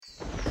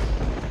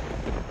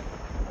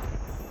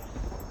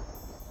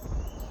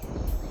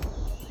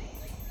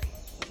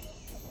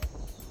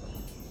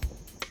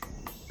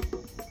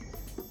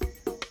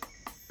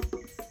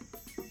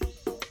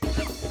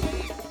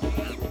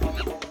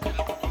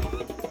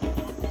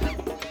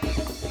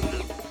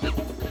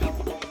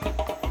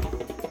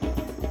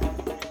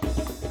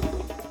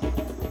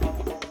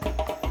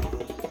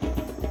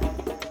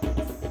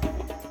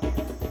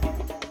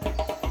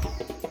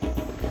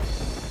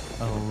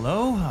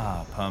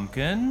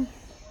Pumpkin.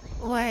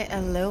 Why,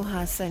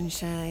 aloha,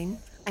 sunshine.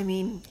 I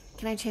mean,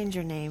 can I change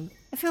your name?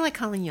 I feel like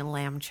calling you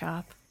Lamb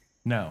Chop.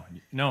 No,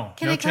 Can no I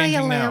call you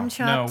changing now. Lamb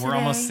Chop No, we're today?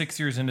 almost 6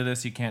 years into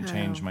this. You can't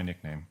change my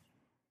nickname.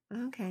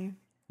 Okay.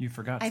 You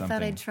forgot I something.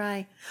 thought I'd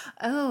try.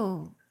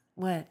 Oh,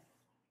 what?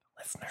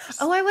 Listeners.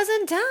 Oh, I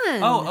wasn't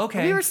done. Oh,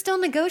 okay. We were still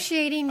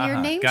negotiating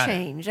your name got it.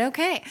 change.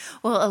 Okay.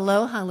 Well,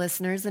 aloha,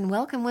 listeners, and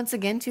welcome once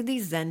again to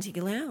the Zen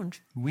Tiki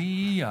Lounge.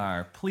 We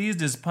are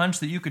pleased as punch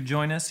that you could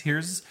join us.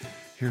 Here's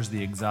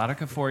the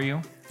Exotica for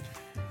you.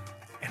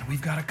 And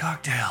we've got a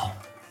cocktail.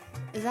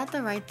 Is that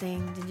the right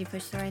thing? Did you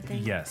push the right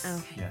thing? Yes.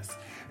 Okay. Yes.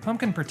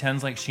 Pumpkin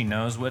pretends like she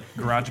knows what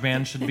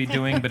GarageBand should be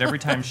doing, but every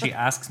time she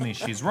asks me,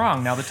 she's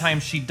wrong. Now, the time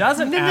she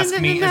doesn't ask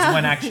me is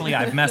when actually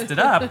I've messed it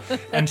up,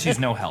 and she's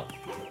no help.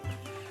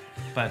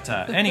 But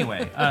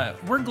anyway,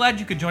 we're glad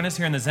you could join us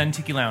here in the Zen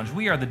Tiki Lounge.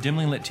 We are the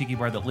dimly lit tiki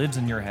bar that lives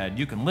in your head.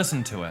 You can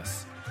listen to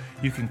us.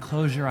 You can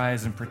close your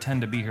eyes and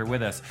pretend to be here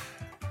with us.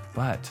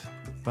 But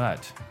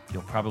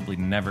you'll probably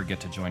never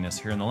get to join us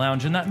here in the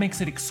lounge, and that makes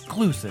it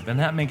exclusive, and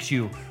that makes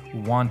you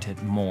want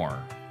it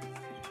more.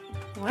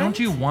 What? Don't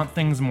you want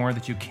things more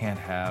that you can't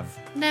have?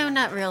 No,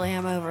 not really.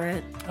 I'm over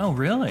it. Oh,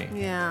 really?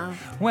 Yeah.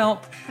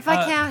 Well, If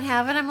I can't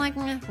have it, I'm like,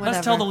 whatever.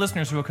 let's tell the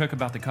listeners real quick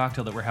about the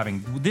cocktail that we're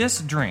having.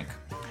 This drink,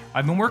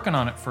 I've been working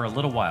on it for a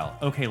little while.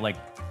 Okay, like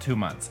 2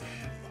 months.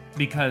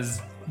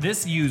 Because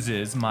this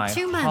uses my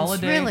 2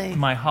 months, really?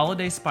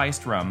 holiday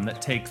spiced rum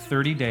that take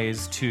 30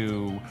 days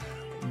to,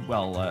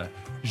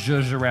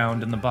 zhuzh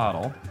around in the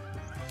bottle.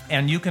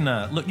 And you can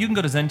you can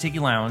go to Zen Tiki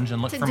Lounge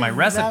and look for my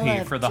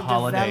recipe for the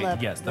holiday.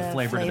 Yes, the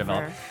flavor to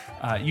develop.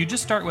 You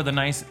just start with a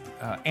nice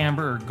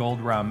amber or gold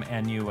rum,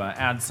 and you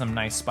add some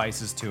nice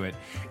spices to it,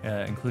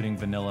 including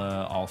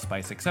vanilla,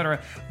 allspice,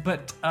 etc.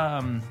 But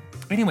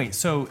anyway,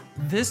 so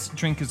this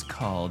drink is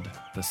called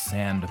the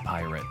Sand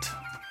Pirate.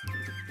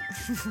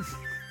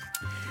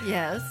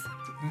 Yes.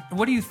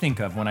 What do you think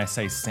of when I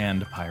say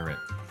Sand Pirate?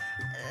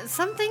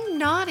 Something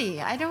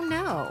naughty. I don't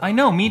know. I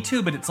know, me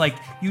too, but it's like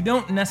you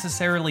don't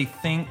necessarily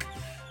think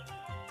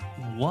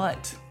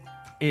what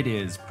it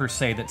is per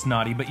se that's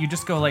naughty, but you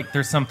just go like,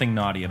 there's something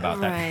naughty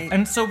about that. Right.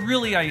 And so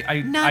really,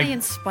 Naughty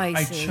and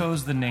spicy. I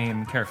chose the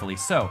name carefully.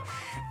 So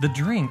the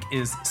drink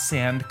is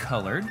sand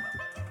colored.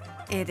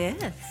 It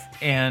is.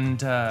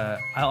 And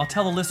I'll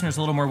tell the listeners a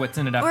little more what's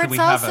in it after Or it's we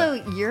have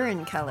also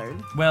urine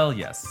colored. Well,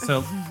 yes.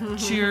 So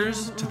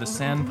cheers to the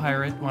Sand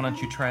Pirate. Why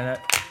don't you try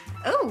that?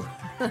 Oh.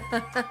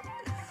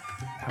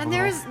 And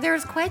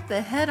there's quite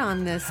the head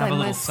on this, Have I a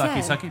little must say.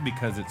 sucky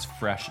because it's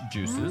fresh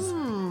juices.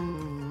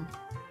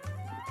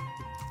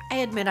 I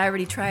admit I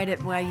already tried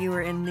it while you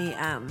were in the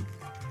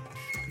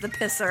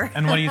pisser.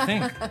 And what do you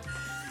think?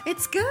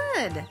 It's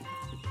good.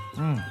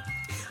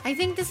 I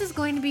think this is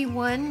going to be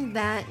one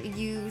that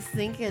you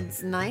think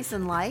it's nice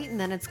and light, and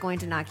then it's going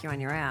to knock you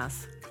on your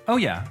ass. Oh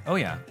yeah.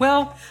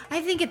 Well, I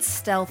think it's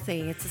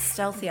stealthy. It's a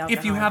stealthy alcohol.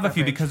 if you have a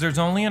few, beverage. because there's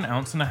only 1.5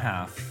 ounces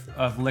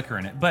of liquor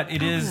in it, but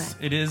it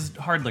is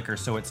hard liquor,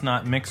 so it's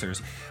not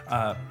mixers.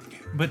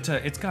 But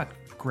it's got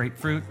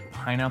grapefruit,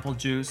 pineapple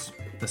juice,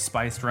 the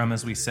spiced rum,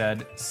 as we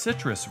said,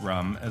 citrus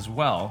rum as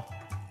well,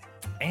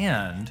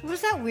 and What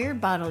was that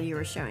weird bottle you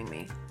were showing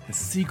me? the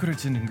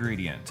secret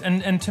ingredient.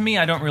 And to me,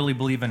 I don't really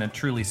believe in a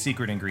truly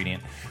secret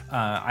ingredient.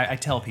 I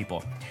tell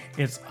people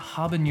it's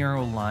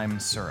habanero lime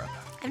syrup.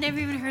 I've never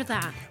even heard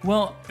that.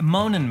 Well,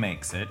 Monin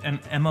makes it, and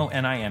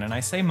Monin, and I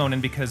say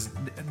Monin because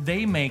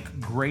they make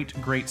great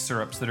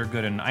syrups that are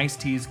good in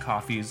iced teas,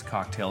 coffees,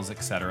 cocktails,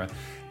 etc.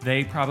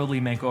 They probably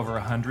make over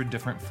 100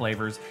 different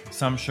flavors,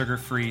 some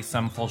sugar-free,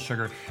 some full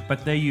sugar,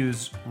 but they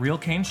use real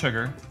cane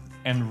sugar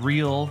and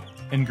real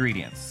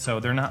ingredients. So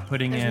they're not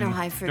putting There's in no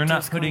high they're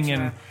not fructose putting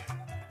corn in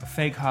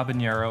fake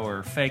habanero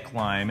or fake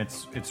lime.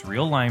 It's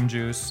real lime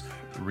juice,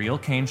 real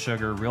cane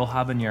sugar, real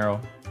habanero.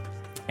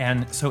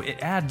 And so it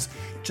adds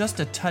just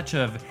a touch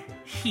of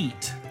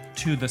heat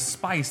to the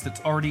spice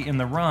that's already in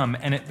the rum,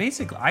 and it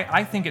basically,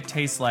 I think it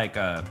tastes like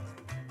a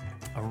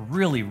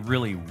really,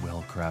 really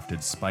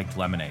well-crafted spiked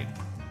lemonade.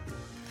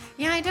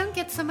 Yeah, I don't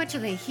get so much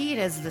of the heat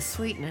as the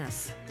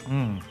sweetness.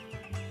 And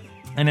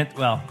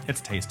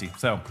it's tasty.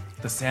 So,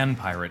 the Sand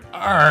Pirate,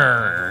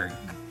 arrgh!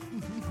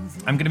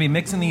 I'm going to be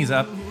mixing these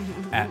up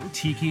at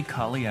Tiki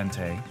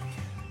Caliente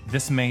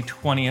this May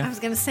 20th, I was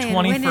gonna say,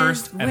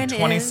 21st, when and is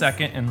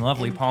 22nd in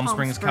lovely in Palm Palm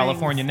Springs, Springs.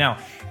 California. Now,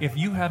 if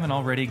you haven't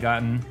already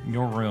gotten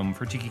your room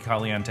for Tiki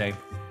Caliente,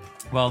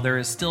 well, there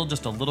is still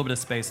just a little bit of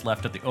space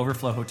left at the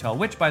Overflow Hotel,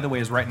 which, by the way,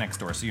 is right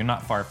next door, so you're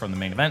not far from the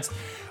main events.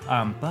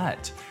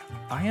 But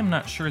I am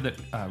not sure that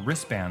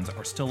wristbands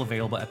are still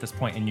available at this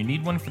point, and you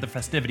need one for the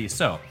festivities.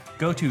 So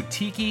go to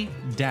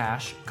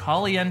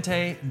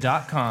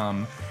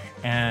tiki-caliente.com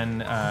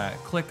and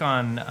click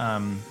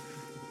on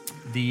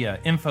the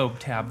info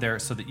tab there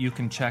so that you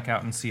can check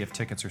out and see if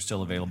tickets are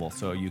still available,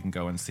 so you can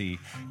go and see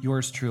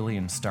yours truly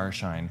and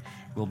Starshine.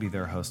 We'll be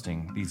there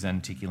hosting the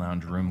Zen Tiki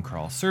Lounge Room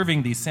Crawl,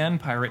 serving the Sand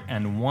Pirate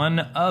and one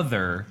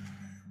other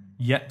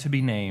yet to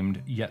be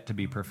named, yet to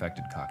be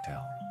perfected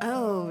cocktail.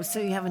 Oh, so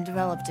you haven't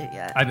developed it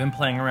yet. I've been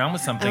playing around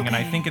with something, and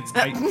I think it's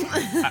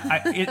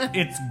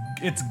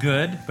it's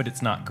good, but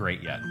it's not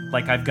great yet.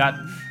 Like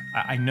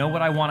I know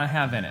what I want to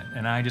have in it,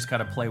 and I just got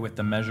to play with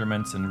the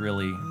measurements and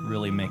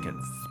really make it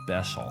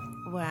special.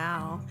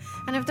 Wow.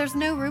 And if there's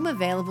no room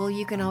available,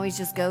 you can always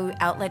just go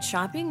outlet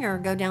shopping or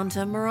go down to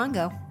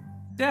Morongo.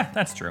 Yeah,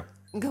 that's true.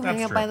 Go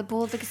hang out by the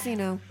pool at the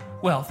casino.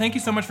 Well, thank you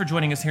so much for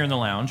joining us here in the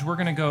lounge. We're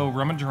going to go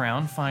rummage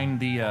around, find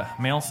the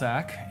mail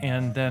sack,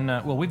 and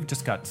then, we've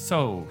just got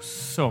so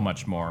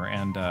much more,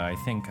 and I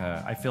think,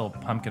 I feel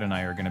Pumpkin and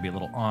I are going to be a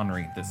little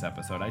ornery this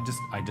episode. I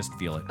just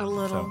feel it. A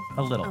little.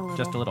 So, a little.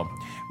 Just a little.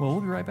 Well,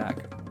 we'll be right back.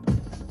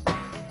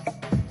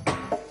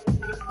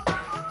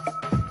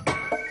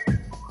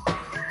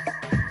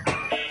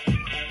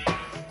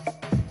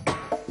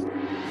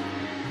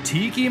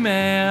 Tiki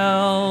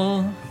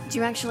Mail. Do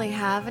you actually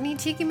have any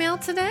Tiki Mail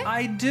today?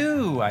 I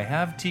do. I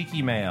have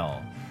Tiki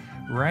Mail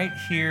right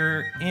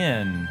here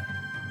in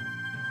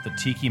the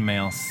Tiki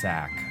Mail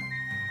sack.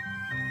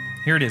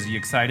 Here it is. Are you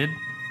excited?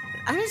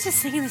 I was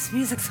just thinking this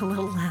music's a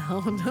little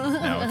loud.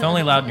 No, it's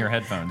only loud in your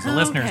headphones. The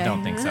listeners Okay.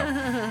 don't think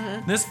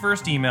so. This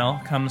first email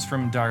comes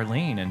from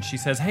Darlene, and she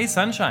says, "Hey,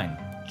 Sunshine.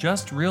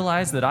 Just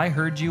realized that I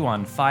heard you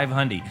on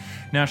 500."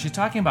 Now, she's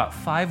talking about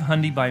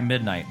 500 by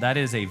Midnight. That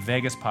is a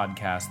Vegas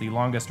podcast, the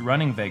longest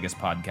running Vegas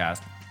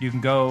podcast. You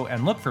can go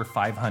and look for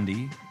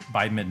 500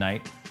 by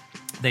Midnight.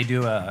 They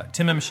do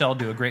Tim and Michelle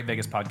do a great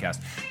Vegas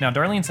podcast. Now,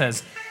 Darlene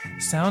says,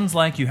 "Sounds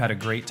like you had a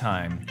great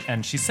time."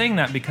 And she's saying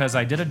that because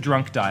I did a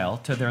drunk dial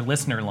to their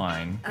listener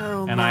line,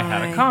 Oh, and I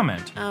had a my.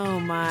 comment. Oh,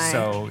 my.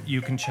 So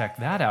you can check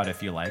that out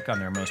if you like on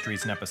their most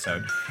recent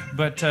episode.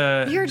 But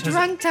You're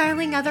drunk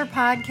dialing other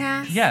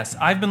podcasts? Yes,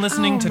 I've been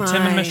listening Oh, to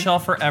Tim and my. Michelle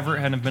forever,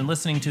 and have been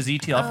listening to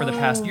ZTL for the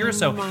past year or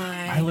so.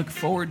 my. I look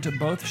forward to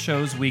both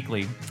shows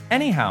weekly.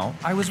 Anyhow,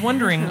 I was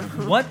wondering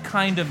what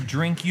kind of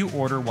drink you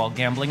order while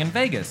gambling in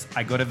Vegas.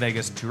 I go to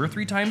Vegas 2 or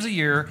 3 times a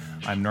year.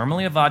 I'm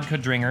normally a vodka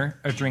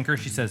drinker.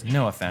 She says,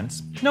 no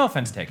offense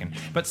taken.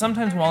 But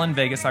sometimes while in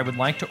Vegas, I would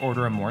like to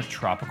order a more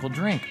tropical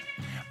drink.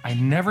 I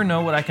never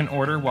know what I can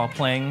order while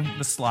playing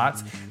the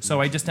slots,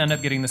 so I just end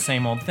up getting the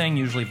same old thing,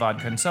 usually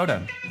vodka and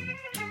soda.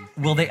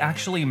 Will they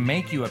actually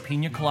make you a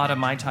pina colada,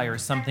 Mai Tai, or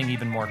something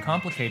even more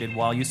complicated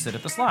while you sit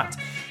at the slots?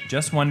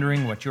 Just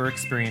wondering what your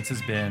experience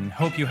has been.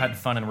 Hope you had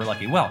fun and were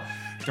lucky. Well,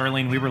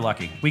 Darlene, we were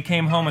lucky. We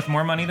came home with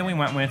more money than we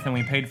went with, and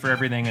we paid for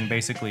everything and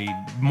basically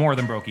more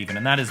than broke even,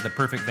 and that is the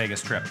perfect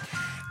Vegas trip.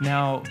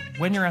 Now,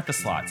 when you're at the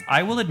slots,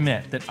 I will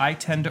admit that I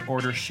tend to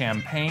order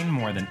champagne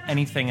more than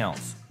anything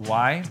else.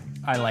 Why?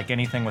 I like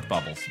anything with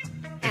bubbles.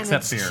 And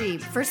Except it's beer.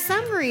 cheap. For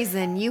some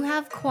reason, you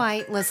have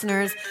quite,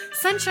 listeners,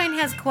 Sunshine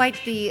has quite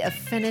the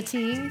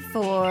affinity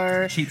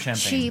for Cheap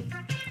champagne. cheap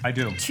I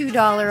do.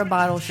 $2 a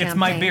bottle champagne. It's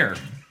my beer.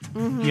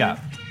 Yeah.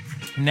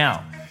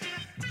 Now,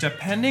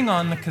 depending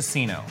on the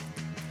casino,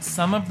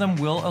 some of them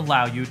will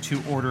allow you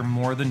to order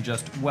more than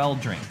just well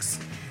drinks.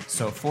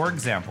 So, for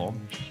example,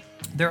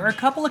 there are a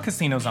couple of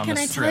casinos on Can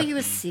the I strip. tell you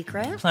a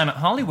secret? Planet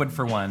Hollywood,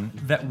 for one,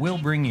 that will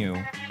bring you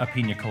a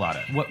pina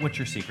colada. What's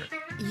your secret?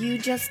 You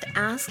just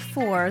ask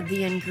for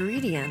the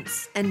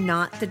ingredients and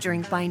not the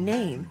drink by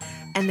name,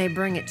 and they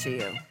bring it to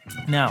you.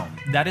 Now,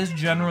 that is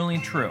generally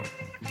true.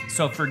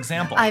 So, for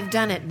example, I've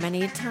done it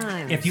many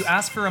times. if you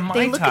ask for a Mai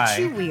they look Tai, at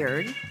you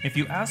weird. if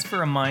you ask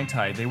for a Mai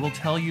Tai, they will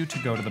tell you to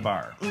go to the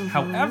bar.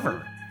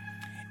 However,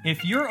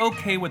 if you're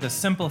okay with a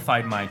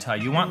simplified Mai Tai,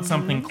 you want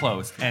something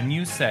close, and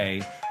you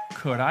say,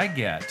 could I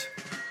get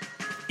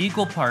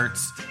equal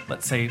parts,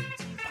 let's say,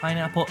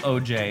 pineapple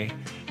OJ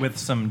with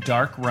some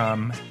dark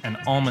rum and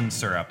almond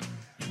syrup,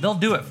 they'll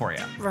do it for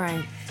you.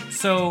 Right.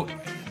 So,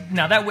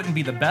 now that wouldn't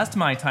be the best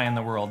Mai Tai in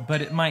the world,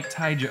 but it might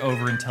tide you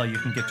over until you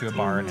can get to a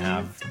bar and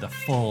have the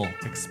full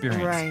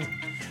experience. Right.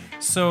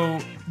 So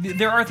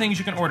there are things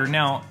you can order.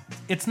 Now,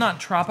 it's not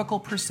tropical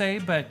per se,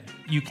 but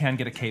you can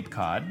get a Cape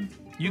Cod.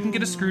 You can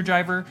get a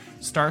screwdriver.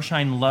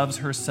 Starshine loves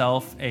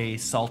herself a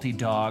salty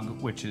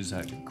dog, which is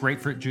a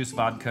grapefruit juice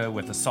vodka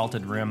with a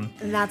salted rim.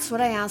 And that's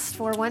what I asked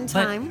for one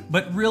time.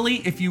 But really,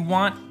 if you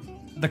want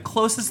the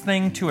closest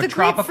thing to a The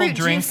tropical grapefruit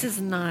drink juice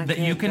is not that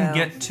good, you can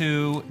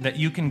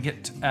though.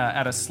 get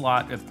at a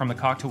slot from the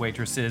cocktail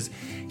waitress is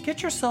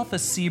get yourself a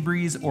Sea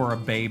Breeze or a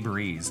Bay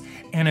Breeze.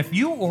 And if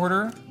you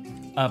order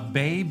a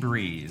Bay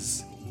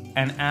Breeze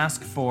and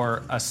ask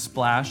for a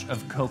splash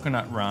of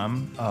coconut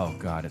rum, oh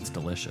God, it's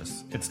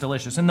delicious. It's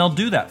delicious. And they'll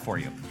do that for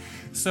you.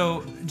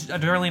 So,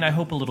 Darlene, I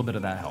hope a little bit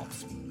of that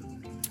helps.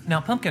 Now,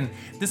 Pumpkin,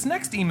 this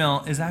next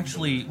email is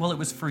actually, well, it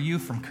was for you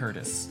from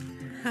Curtis.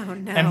 Oh,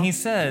 no. And he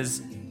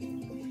says,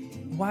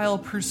 while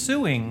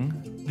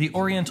pursuing the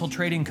Oriental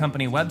Trading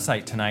Company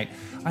website tonight,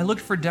 I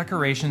looked for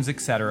decorations,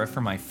 etc.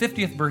 for my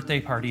 50th birthday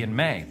party in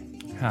May.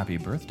 Happy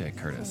birthday,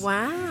 Curtis.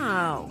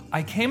 Wow.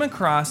 I came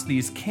across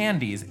these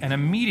candies and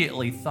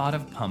immediately thought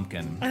of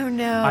Pumpkin. Oh,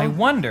 no. I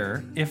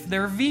wonder if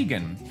they're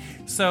vegan.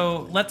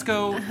 So let's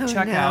go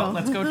check no. out.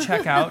 Let's go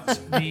check out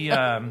the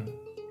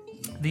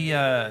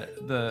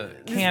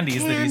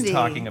candies that he's candy.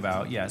 talking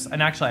about. Yes,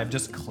 and actually, I've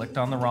just clicked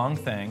on the wrong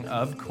thing.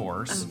 Of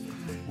course,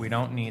 we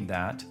don't need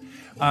that.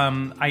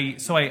 I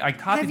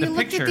copied Have the you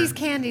looked picture. at these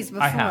candies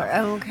before? I have.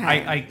 Oh,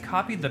 okay. I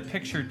copied the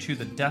picture to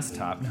the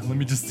desktop. Now let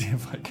me just see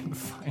if I can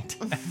find it.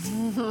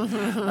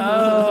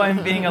 Oh,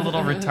 I'm being a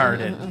little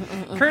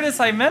retarded. Curtis,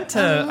 I meant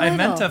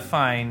to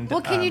find.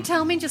 Well, can you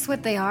tell me just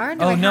what they are?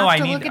 Do Oh, I no, have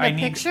to I need- look at I a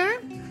need-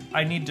 picture?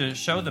 I need to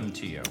show them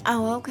to you.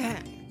 Oh, okay.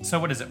 So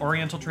what is it?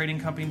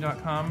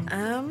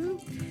 OrientalTradingCompany.com?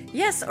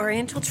 Yes,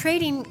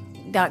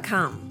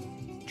 orientaltrading.com.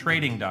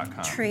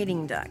 Trading.com.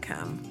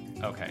 Trading.com.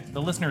 Okay.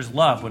 The listeners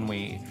love when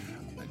we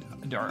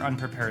are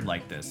unprepared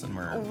like this and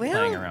we're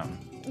playing around.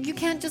 You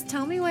can't just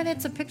tell me what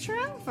it's a picture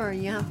of, or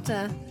you have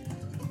to...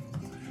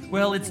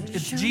 Well, it's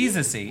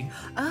Jesus-y.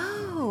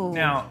 Oh.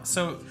 Now,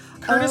 so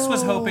Curtis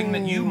was hoping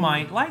that you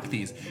might like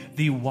these.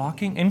 The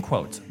walking, in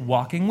quotes,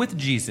 walking with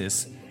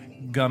Jesus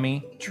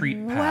gummy treat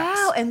packs.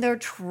 Wow, and they're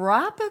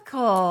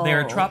tropical.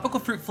 They're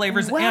tropical fruit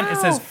flavors, and it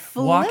Wow, says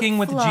walking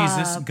with Jesus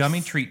flip-flops. gummy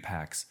treat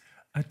packs.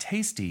 A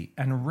tasty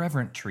and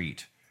reverent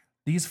treat.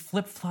 These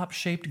flip-flop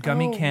shaped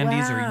gummy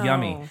candies are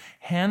yummy. wow.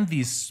 Hand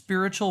these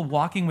spiritual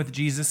walking with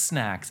Jesus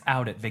snacks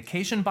out at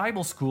Vacation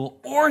Bible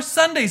School or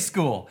Sunday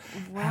School.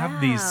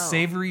 Have these Wow.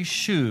 savory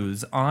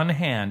shoes on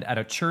hand at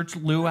a church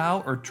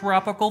luau or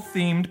tropical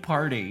themed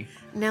party.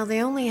 Now,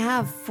 they only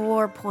have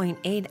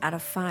 4.8 out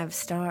of 5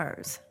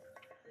 stars.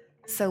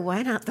 So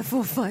why not the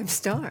full 5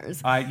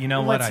 stars? You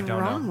know what? I don't know.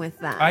 What's wrong with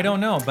that? I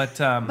don't know, but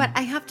But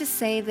I have to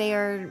say they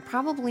are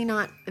probably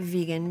not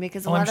vegan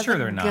because a Oh, I'm lot of sure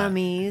the they're not.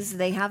 gummies,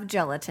 they have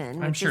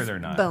gelatin, I'm which sure is they're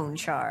not. bone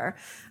char.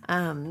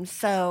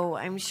 So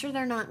I'm sure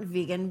they're not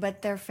vegan,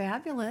 but they're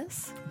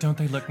fabulous. don't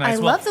they look nice? I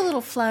Well, love the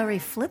little flowery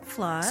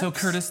flip-flops. So,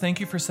 Curtis, thank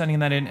you for sending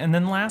that in. And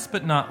then last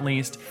but not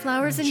least,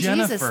 Flowers and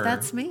Jennifer, Jesus,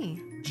 that's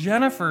me.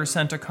 Jennifer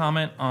sent a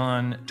comment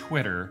on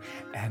Twitter,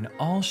 and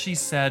all she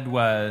said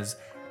was,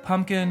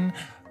 Pumpkin,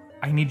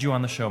 I need you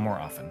on the show more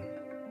often.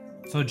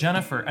 So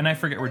Jennifer, and I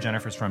forget where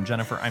Jennifer's from.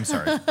 Jennifer, I'm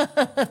sorry.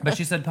 But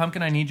she said,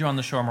 Pumpkin, I need you on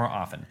the show more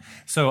often.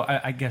 So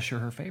I guess you're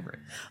her favorite.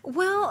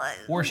 Well,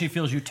 Or she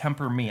feels you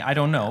temper me. I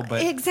don't know,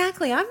 but...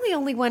 exactly. I'm the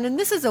only one, and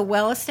this is a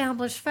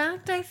well-established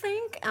fact, I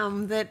think,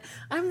 that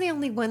I'm the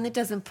only one that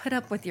doesn't put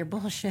up with your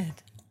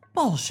bullshit.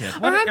 Bullshit.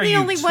 Or What I'm are the you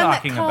only one that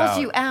talking calls about?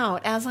 you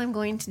out as I'm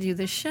going to do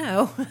this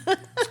show.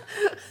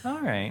 All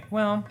right.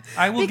 Well,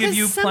 I will Because give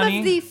you some plenty...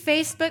 of the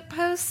Facebook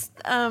posts,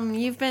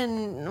 you've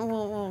been.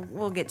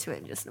 We'll get to it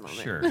in just a moment.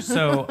 Sure.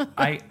 So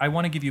I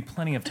want to give you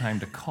plenty of time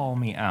to call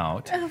me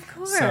out. Of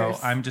course. So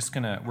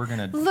we're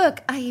gonna Look,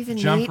 I even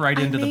jump made, right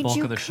I into the made bulk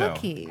you of the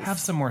cookies. show. Have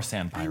some more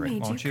Sand I Pirate,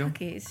 made won't you you?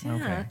 cookies. Yeah.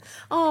 Okay.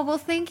 Oh well,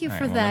 thank you All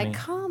for right, well, that let me-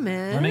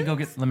 comment.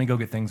 Let me go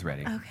get things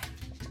ready. Okay.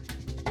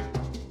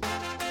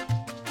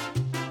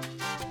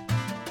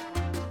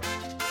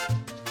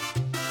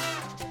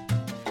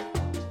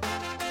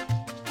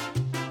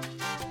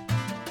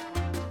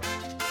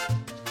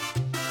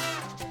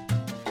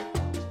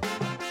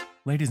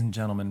 Ladies and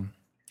gentlemen,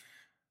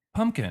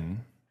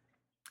 Pumpkin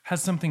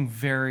has something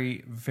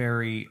very,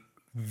 very,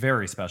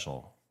 very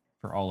special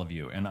for all of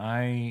you, and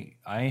I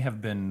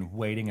have been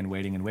waiting and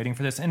waiting and waiting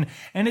for this, and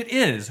it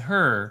is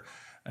her,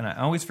 and I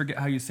always forget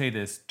how you say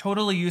this,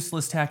 totally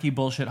useless, tacky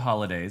bullshit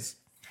holidays.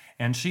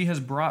 And she has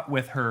brought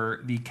with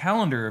her the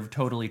calendar of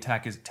totally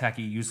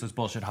tacky, useless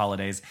bullshit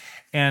holidays.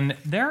 And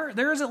there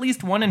is at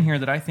least one in here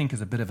that I think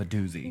is a bit of a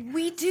doozy.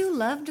 We do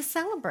love to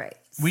celebrate.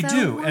 We so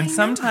do. why And not?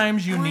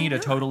 sometimes you Why need a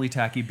not? totally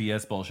tacky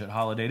BS bullshit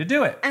holiday to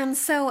do it. And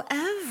so,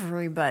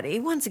 everybody,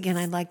 once again,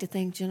 I'd like to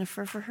thank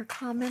Jennifer for her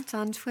comment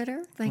on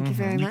Twitter. Thank you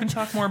very You much. can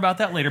talk more about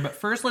that later, but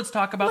first let's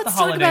talk about Let's the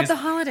talk holidays. about the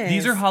holidays.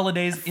 These are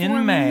holidays For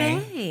in May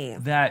May.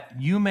 that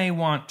you may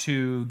want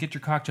to get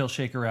your cocktail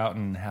shaker out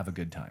and have a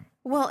good time.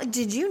 Well,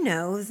 did you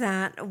know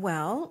that,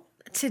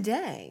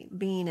 today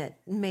being at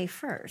May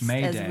 1st.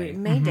 May Day.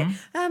 May Day.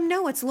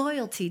 No, it's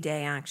Loyalty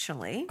Day,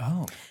 actually.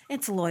 Oh.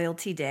 It's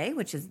Loyalty Day,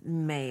 which is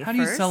May 1st. How do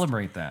you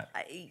celebrate that?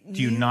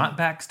 Do you not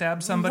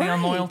backstab somebody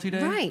on Right, Loyalty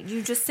Day? Right.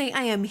 You just say,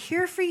 I am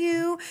here for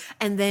you.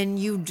 And then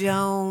you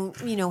don't,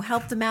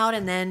 help them out.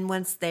 And then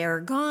once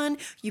they're gone,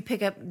 you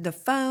pick up the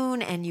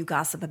phone and you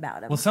gossip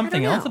about them. Well,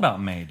 something I don't else know.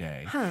 about May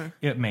Day,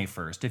 May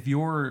 1st. If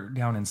you're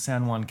down in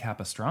San Juan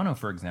Capistrano,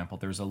 for example,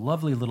 there's a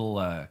lovely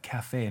little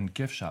cafe and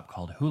gift shop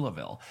called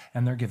Hulaville,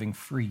 and they're giving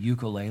free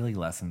ukulele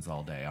lessons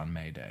all day on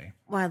May Day.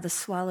 While the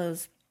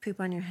swallows poop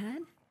on your head?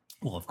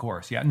 Well, of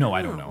course. Yeah. No,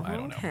 I don't know. I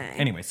don't know. okay.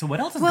 Anyway, so what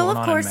else is Well, going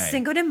of on course, in May?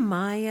 Cinco de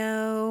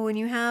Mayo, and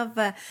you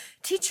have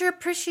teacher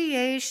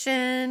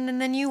appreciation,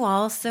 and then you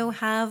also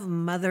have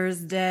Mother's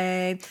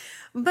Day.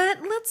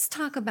 But let's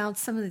talk about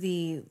some of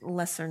the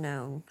lesser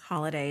known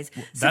holidays.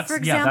 that's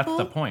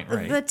the point,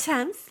 right? The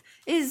 10th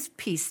is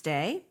Peace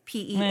Day,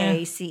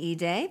 Peace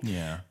Day.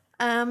 Yeah.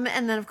 And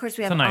then, of course,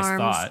 we have a nice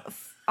thought.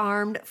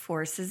 Armed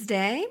Forces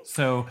Day.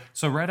 So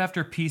right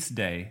after Peace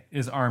Day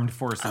is Armed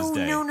Forces Oh,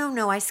 Day.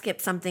 no, I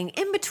skipped something.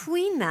 In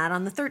between that,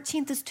 on the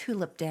 13th is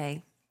Tulip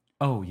Day.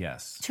 Oh,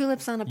 yes.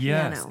 Tulips on a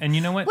Yes. piano. And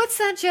you know what? What's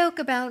that joke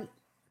about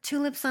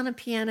tulips on a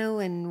piano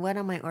and what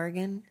on my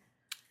organ?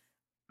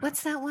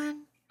 What's that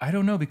one? I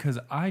don't know because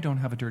I don't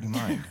have a dirty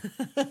mind.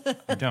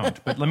 I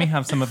don't. But let me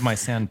have some of my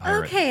sand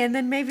pirate. Okay, and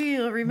then maybe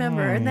you'll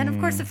remember. And then, of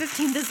course, the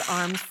 15th is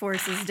Armed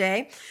Forces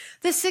Day.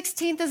 The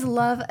 16th is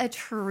Love a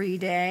Tree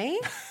Day.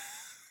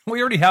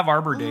 We already have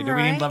Arbor Day. Do we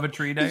Right? need Love a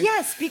Tree Day?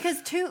 Yes,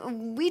 because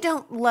we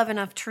don't love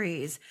enough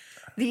trees.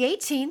 The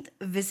 18th,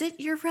 Visit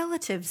Your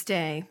Relatives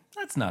Day.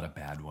 That's not a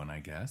bad one, I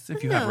guess.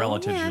 If you have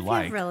relatives yeah, you if like.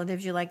 you have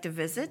relatives you like to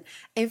visit.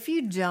 If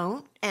you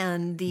don't,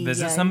 and the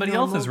Visit somebody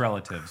else's normal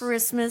relatives.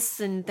 Christmas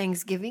and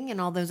Thanksgiving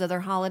and all those other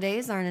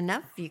holidays aren't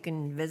enough, you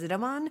can visit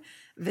them on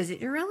Visit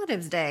Your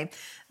Relatives Day.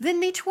 Then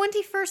the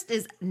 21st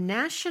is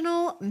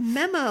National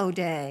Memo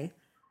Day.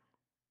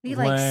 You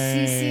like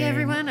CC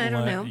everyone? I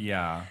don't know.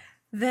 Yeah.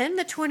 Then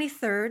the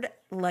 23rd,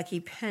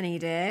 Lucky Penny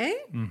Day.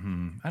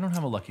 I don't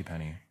have a lucky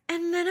penny.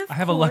 And then, I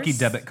have a lucky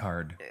debit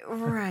card.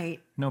 Right.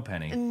 No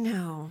penny.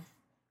 No.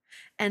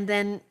 And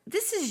then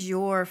this is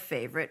your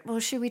favorite.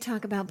 Well, should we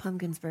talk about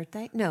Pumpkin's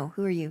birthday? No.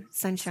 Who are you?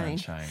 Sunshine.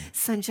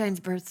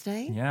 Sunshine's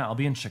birthday. Yeah, I'll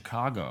be in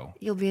Chicago.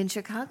 You'll be in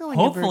Chicago on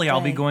Hopefully, your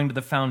I'll be birthday. going to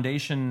the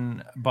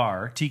Foundation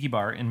Bar, Tiki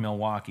Bar in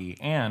Milwaukee,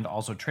 and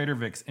also Trader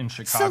Vic's in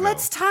Chicago. So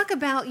let's talk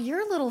about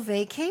your little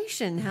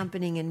vacation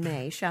happening in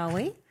May, shall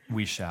we?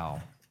 We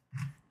shall.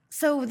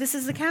 So this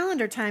is the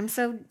calendar time.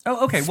 So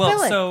Oh, okay. spill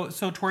Well, it.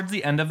 so towards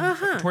the end of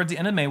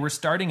May, we're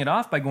starting it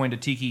off by going to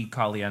Tiki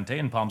Caliente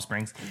in Palm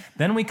Springs.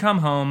 Then we come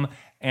home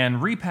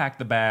and repack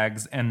the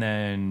bags, and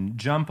then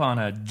jump on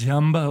a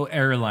jumbo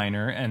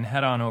airliner and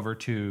head on over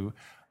to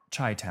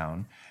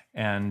Chi-Town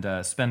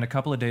and spend a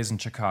couple of days in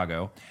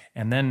Chicago,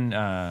 and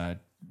then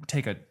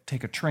take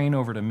a train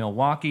over to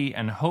Milwaukee,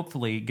 and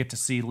hopefully get to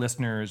see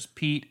listeners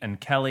Pete and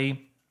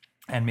Kelly.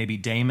 And maybe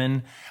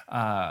Damon.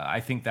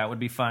 I think that would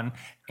be fun.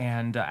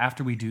 And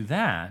after we do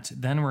that,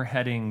 then we're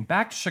heading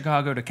back to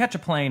Chicago to catch a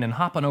plane and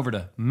hop on over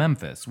to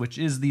Memphis, which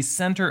is the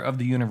center of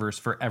the universe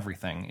for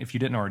everything, if you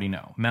didn't already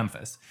know.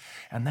 Memphis.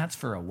 And that's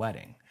for a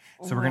wedding.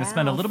 So we're going to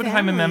spend a little bit of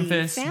time in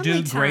Memphis,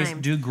 do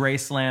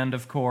Graceland,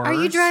 of course. Are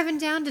you driving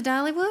down to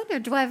Dollywood or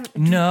driving?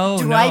 No.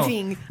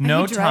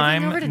 No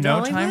time. Over to No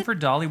Dollywood? time for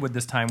Dollywood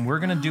this time. We're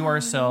going to do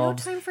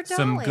ourselves time for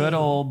some Dolly. good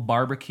old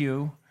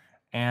barbecue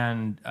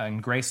and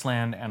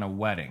Graceland and a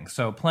wedding.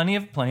 So plenty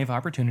of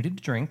opportunity to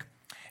drink.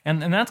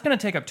 And that's going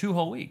to take up 2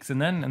 whole weeks.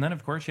 And then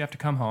of course you have to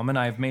come home, and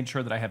I've made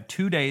sure that I have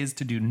 2 days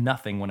to do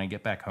nothing when I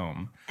get back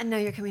home. And now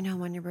you're coming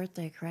home on your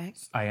birthday,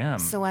 correct? I am.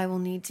 So I will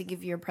need to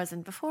give you a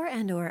present before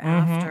and or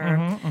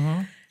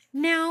after.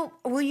 Now,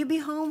 will you be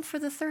home for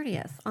the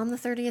 30th? On the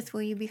 30th,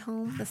 will you be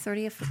home the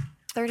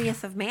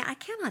 30th of May? I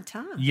cannot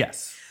talk.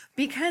 Yes.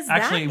 Because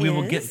Actually, that we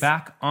will is- get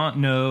back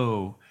on.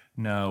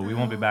 No, we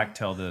won't be back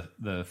till the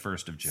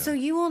 1st of June. So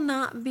you will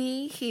not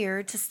be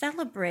here to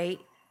celebrate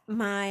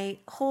my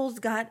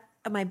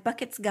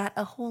bucket's got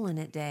a hole in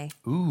it day.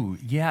 Ooh,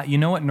 yeah. You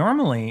know what?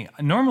 Normally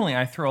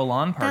I throw a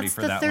lawn party That's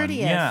for the that 30th. one.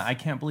 Yeah, I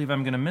can't believe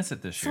I'm going to miss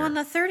it this So year. on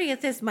the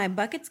 30th is my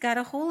bucket's got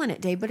a hole in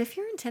it day. But if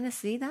you're in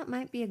Tennessee, that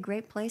might be a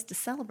great place to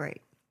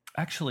celebrate.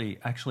 Actually,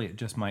 it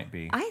just might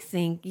be. I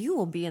think you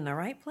will be in the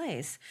right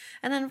place.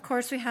 And then, of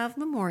course, we have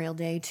Memorial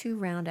Day to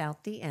round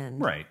out the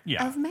end Right,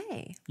 yeah. of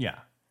May. Yeah.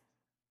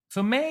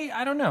 So May,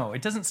 I don't know.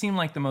 It doesn't seem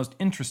like the most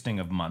interesting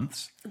of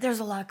months. There's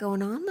a lot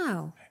going on,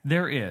 though.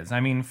 There is. I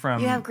mean,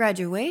 You have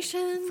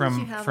graduations. you have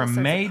all sorts from of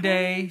May parties.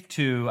 Day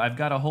to I've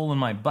got a hole in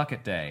my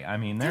bucket day. I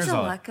mean, There's a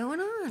lot going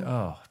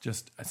on.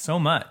 just so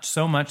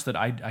much that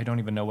I don't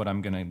even know what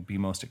I'm going to be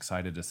most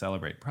excited to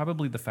celebrate.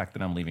 Probably the fact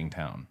that I'm leaving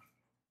town.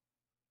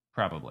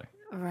 Probably.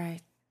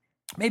 Right.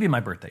 Maybe my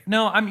birthday.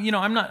 No, I'm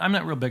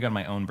not real big on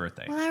my own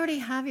birthday. Well, I already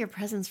have your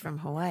presents from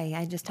Hawaii.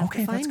 I just have to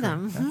Okay, find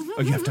that's them. good.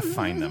 Oh, you have to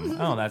find them.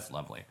 Oh, that's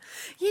lovely.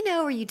 You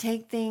know, where you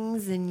take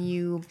things and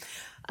you,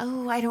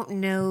 I don't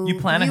know. You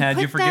plan ahead,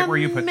 you put forget where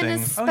you them put in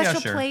things. a Oh, yeah,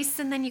 special sure. place,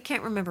 and then you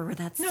can't remember where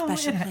that No,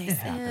 special it place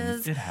happens.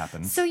 is. It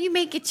happens. So you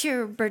make it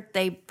your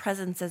birthday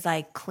presents as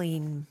I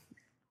clean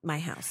my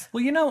house.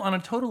 Well, on a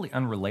totally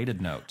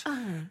unrelated note,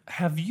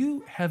 have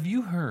you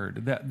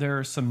heard that there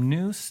are some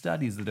new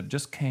studies that have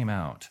just come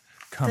out?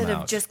 That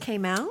have just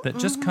came out? That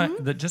just come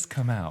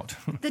out.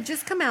 That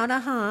just come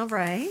out,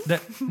 right?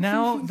 that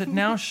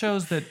now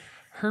shows that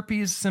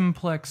herpes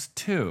simplex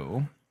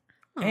 2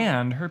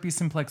 and herpes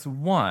simplex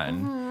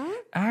 1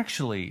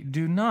 actually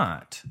do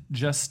not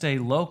just stay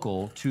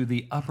local to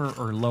the upper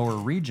or lower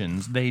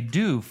regions. They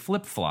do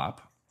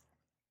flip-flop.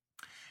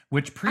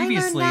 Which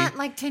previously, I learned that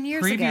like 10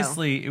 years ago.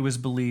 Previously, it was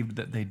believed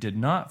that they did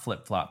not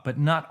flip-flop. But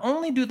not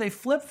only do they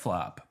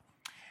flip-flop,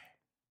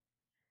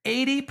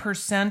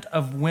 80%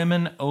 of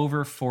women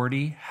over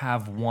 40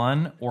 have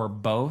one or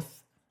both,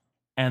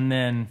 and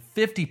then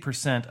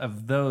 50%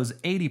 of those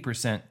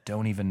 80%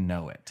 don't even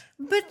know it.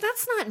 But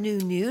that's not new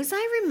news.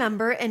 I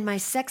remember in my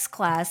sex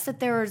class that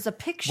there was a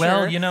picture.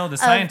 Well, the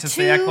scientists,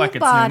 they act like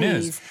it's new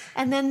news.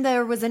 And then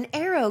there was an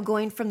arrow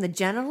going from the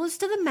genitals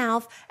to the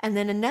mouth, and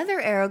then another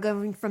arrow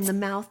going from the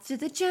mouth to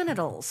the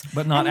genitals.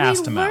 But not and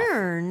ass to mouth.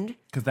 learned.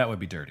 Because that would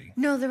be dirty.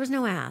 No, there was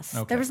no ass.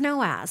 Okay. There was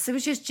no ass. It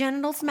was just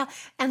genitals to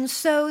mouth. And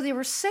so they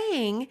were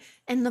saying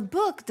in the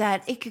book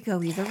that it could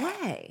go either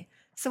way.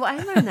 So I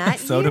learned that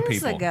So do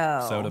years people.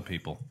 ago. So do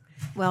people.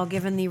 Well,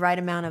 given the right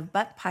amount of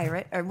butt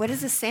pirate, or what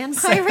is a sand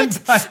pirate?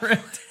 Sand pirate.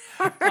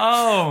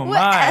 Oh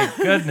my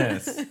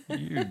goodness.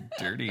 You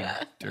dirty,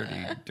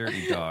 dirty,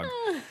 dirty dog.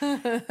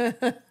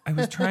 I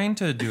was trying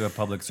to do a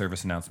public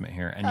service announcement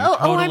here, and you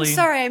I'm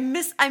sorry.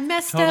 I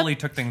messed totally up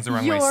took things the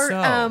wrong way. your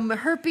So,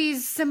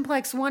 herpes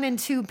simplex 1 and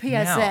 2 PSA.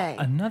 now,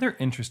 another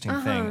interesting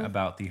thing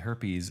about the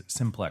herpes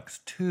simplex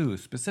 2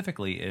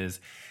 specifically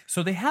is,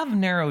 so they have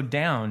narrowed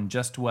down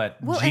just what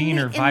gene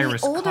or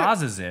virus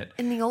causes it.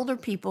 In the older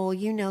people,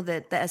 you know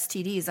that the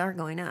STDs are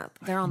going up.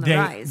 They're on the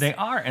rise. They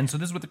are, and so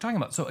this is what they're talking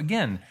about. So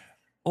again,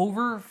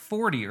 over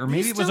 40, or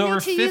maybe it was still over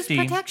need to use 50,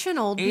 protection,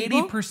 old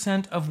people.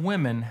 80% of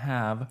women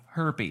have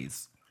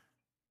herpes.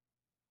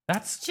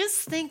 That's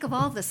Just think of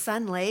all the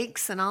Sun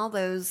Lakes and all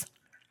those.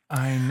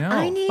 I know.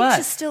 I need but,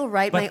 to still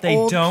write but my they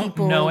old don't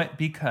people know it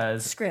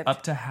because script.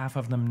 up to half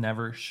of them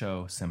never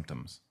show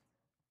symptoms.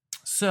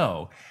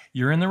 So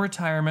you're in the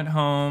retirement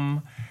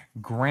home,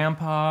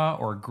 grandpa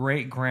or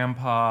great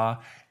grandpa,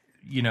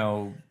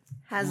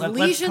 has let's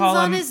lesions call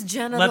on him- his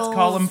genitals. Let's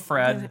call him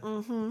Fred.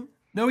 Mm-hmm.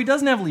 No, he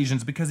doesn't have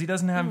lesions because he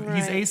doesn't have.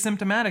 He's Right.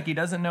 asymptomatic. He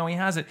doesn't know he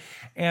has it,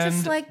 and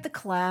Just like the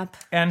clap.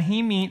 and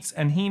he meets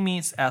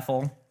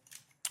Ethel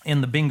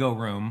in the bingo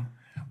room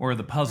or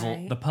the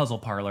puzzle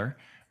parlor,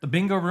 the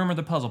bingo room or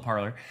the puzzle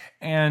parlor,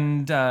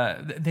 and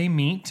they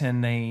meet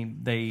and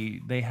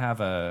they have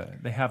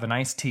a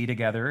nice tea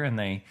together, and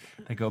they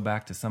go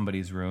back to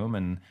somebody's room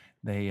and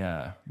they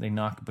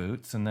knock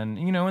boots, and then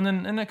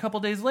and a couple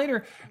days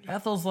later,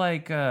 Ethel's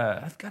like,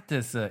 I've got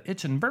this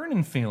itch and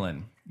burning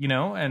feeling,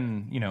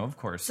 and of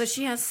course. So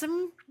she has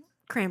some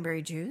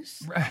cranberry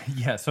juice.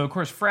 Yeah, so of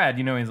course Fred,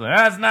 he's like,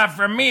 that's not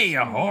for me, you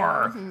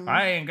whore.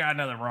 I ain't got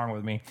nothing wrong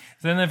with me.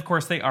 So then of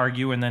course they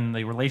argue, and then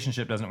the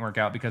relationship doesn't work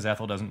out because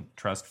Ethel doesn't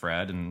trust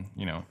Fred, and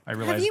I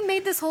realize. Have you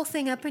made this whole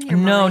thing up in your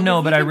mind? No,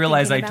 Have but you I been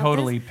realize I thinking about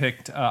totally this?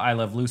 picked I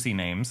Love Lucy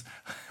names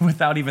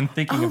without even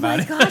thinking Oh about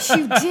my it. gosh,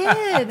 you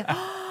did.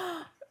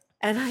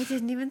 And I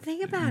didn't even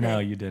think about it. No,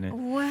 you didn't.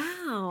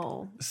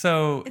 Wow.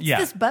 So It's yeah.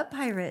 this butt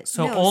pirate.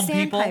 So no, old sand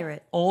people,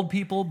 pirate. old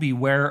people,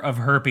 beware of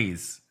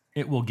herpes.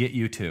 It will get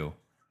you too.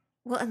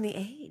 Well, and the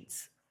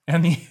AIDS.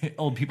 And the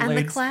old people And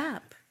the AIDS.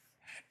 clap.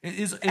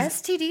 Is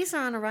STDs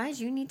are on a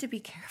rise. You need to be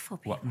careful,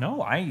 people. well,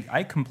 no,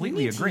 I completely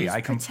We need to agree. use I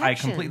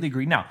protection. completely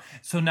agree. Now,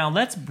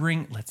 let's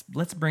bring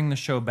the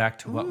show back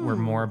to what we're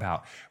more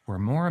about. We're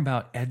more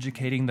about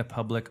educating the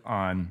public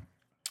on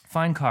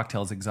fine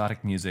cocktails,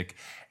 exotic music,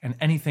 and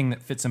anything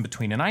that fits in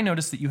between. And I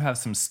noticed that you have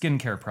some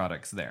skincare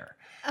products there.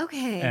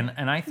 Okay. And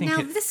I think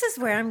now this is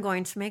where I'm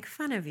going to make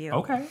fun of you.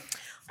 okay.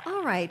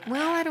 All right.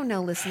 Well, I don't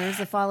know, listeners,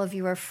 if all of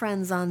you are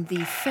friends on the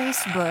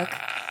Facebook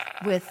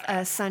with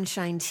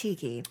Sunshine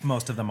Tiki.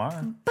 Most of them are.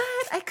 But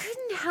I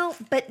couldn't help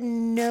but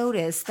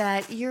notice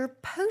that you're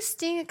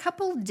posting a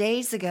couple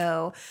days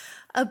ago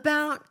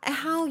about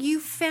how you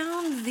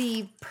found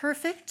the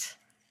perfect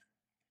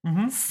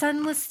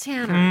sunless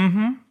tanner.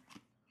 Mm-hmm.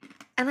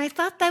 And I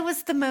thought that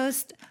was the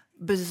most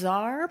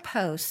bizarre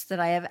post that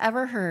I have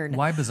ever heard.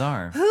 Why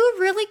bizarre? Who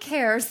really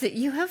cares that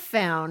you have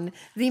found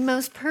the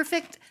most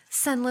perfect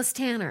sunless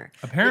tanner?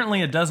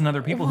 Apparently, a dozen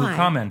other people who Why?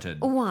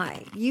 commented.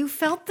 Why? You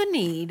felt the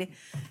need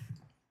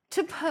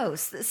to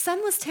post.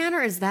 Sunless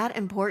tanner is that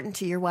important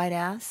to your white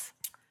ass?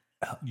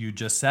 You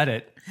just said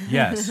it.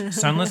 Yes,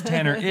 sunless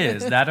tanner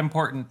is that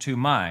important to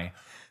my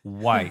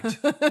white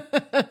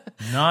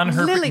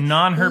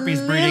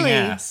non-herpes breeding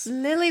ass.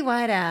 Lily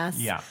white ass.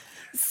 Yeah.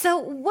 So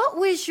what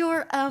was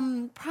your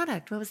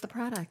product? What was the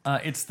product?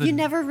 It's the You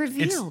never it's-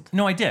 revealed.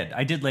 No, I did.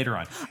 I did later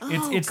on.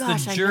 It's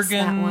gosh, the I missed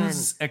that one.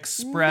 Jergens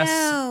Express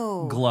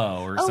No.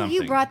 Glow or Oh, something.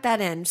 you brought that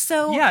in.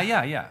 So Yeah.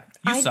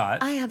 You saw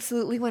it. I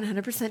absolutely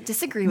 100%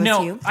 disagree with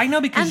No, you. I know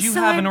because And you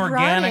so have I an brought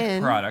organic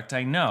in- product.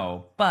 I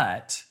know,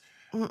 but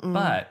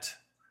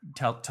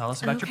tell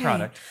us about your Okay.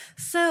 product.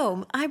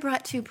 So I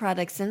brought two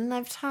products in, and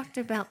I've talked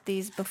about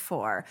these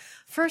before.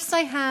 First, I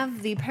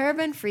have the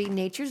paraben-free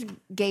Nature's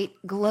Gate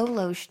Glow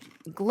Lotion.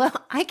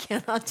 I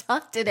cannot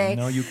talk today.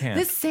 No, you can't.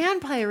 This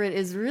sand pirate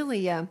is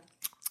really, I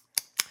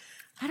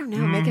don't know,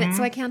 making it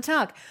so I can't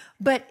talk.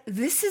 But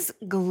this is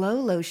Glow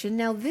Lotion.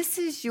 Now, this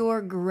is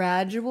your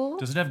gradual.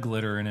 Does it have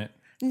glitter in it?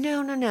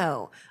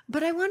 No.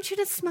 But I want you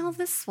to smell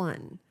this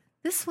one.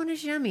 This one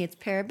is yummy. It's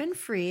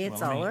paraben-free. It's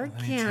Well, all let me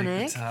take the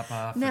organic. top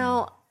off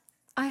Now,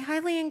 I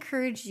highly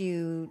encourage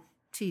you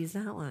to use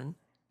that one.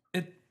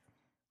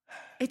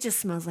 It just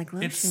smells like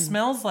lotion. It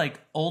smells like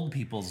old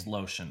people's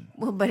lotion.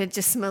 Well, but it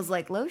just smells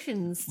like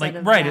lotion instead Like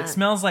of right, that. it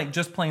smells like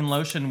just plain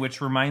lotion, which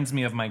reminds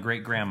me of my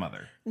great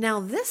grandmother. Now,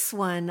 this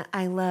one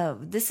I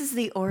love. This is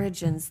the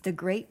Origins, the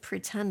Great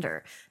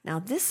Pretender. Now,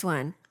 this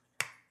one,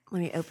 let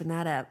me open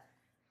that up.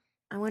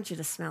 I want you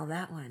to smell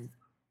that one.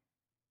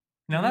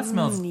 Now that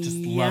smells just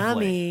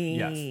lovely.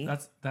 yummy.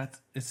 Yes, that's.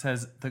 It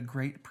says the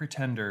Great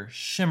Pretender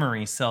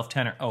shimmery self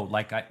tanner. Oh, no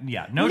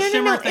No,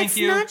 shimmer, thank it's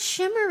you. not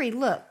shimmery.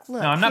 Look. No,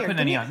 I'm not putting give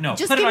any me- on. No,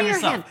 just put it give on me your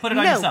yourself. hand. Put it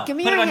on No, yourself. Give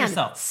me Put your it on hand.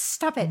 yourself.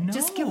 Stop it.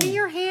 Just give me No.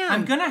 your hand.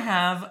 I'm gonna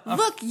have.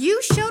 Look,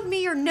 you showed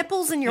me your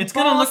nipples and your It's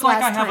balls gonna look like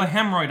I last have a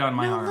time. hemorrhoid on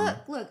my No, arm.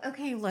 look.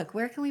 Okay, look.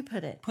 Where can we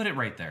put it? Put it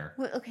right there.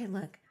 Okay,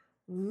 look.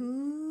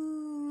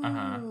 Ooh.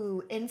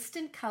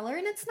 instant color,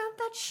 and it's not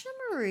that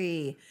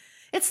shimmery.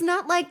 It's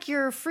not like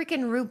your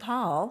freaking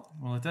RuPaul.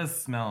 Well, it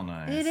does smell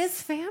nice. It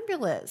is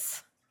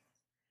fabulous.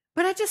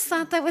 But I just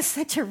thought that was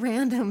such a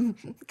random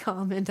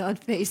comment on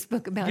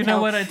Facebook about You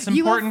know what? It's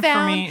important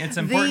for me. It's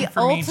important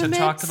for me to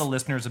talk to the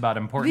listeners about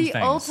important the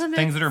things. Ultimate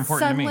Things that are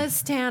important to me.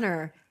 Sunless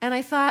tanner. And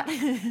I thought,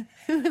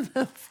 who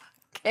the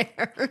fuck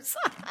cares?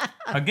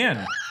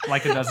 Again,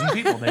 like a dozen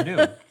people, they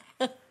do.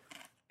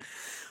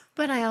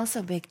 But I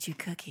also baked you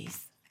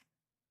cookies.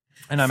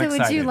 And I'm so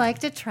excited. would you like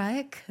to try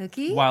a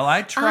cookie? While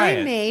I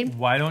try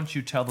why don't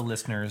you tell the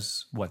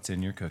listeners what's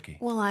in your cookie?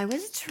 Well, I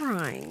was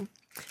trying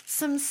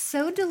some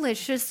so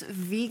delicious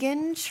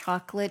vegan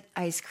chocolate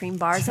ice cream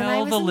bars, and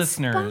I was Tell the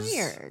inspired.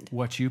 listeners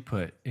what you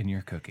put in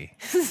your cookie.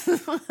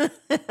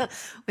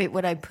 Wait,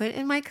 what I put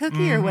in my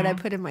cookie or what I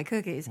put in my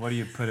cookies? What do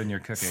you put in your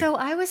cookie? So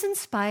I was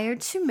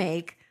inspired to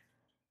make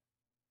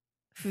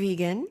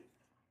vegan.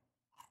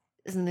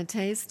 Isn't it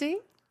tasty?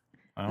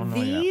 I don't know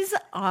These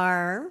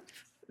are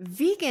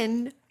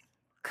vegan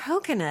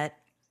coconut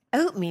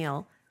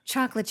oatmeal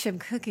chocolate chip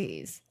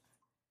cookies.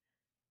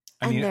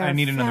 I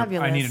need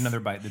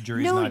another bite. The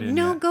jury's not in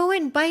No, yet. go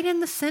in, bite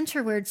in the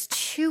center where it's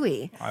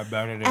chewy. I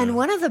bet it is. And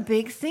one of the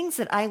big things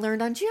that I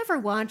learned on, do you ever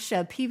watch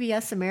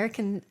PBS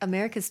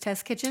America's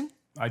Test Kitchen?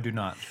 I do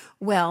not.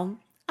 Well,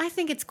 I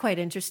think it's quite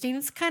interesting.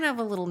 It's kind of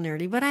a little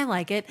nerdy, but I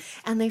like it.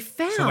 And they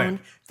found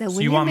that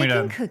when you're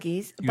making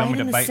cookies, bite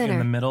in the center. In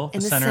the middle,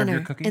 the center of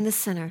your cookie? In the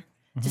center.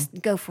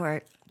 Just go for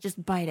it.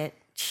 Just bite it.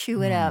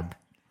 Chew it up.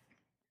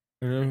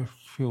 It is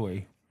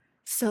chewy.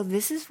 So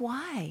this is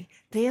why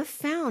they have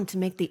found to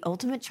make the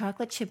ultimate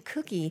chocolate chip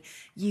cookie,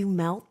 you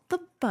melt the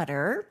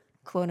butter,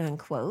 quote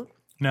unquote.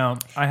 Now,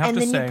 I have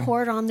to say, and then you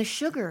pour it on the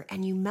sugar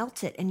and you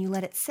melt it and you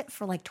let it sit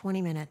for like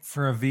 20 minutes.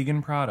 for a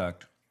vegan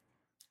product,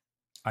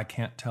 I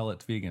can't tell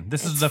it's vegan.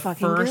 This is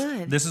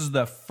good. This is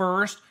the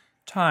first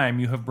time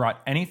you have brought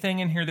anything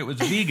in here that was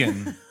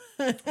vegan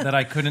that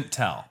I couldn't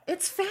tell.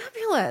 It's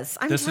fabulous.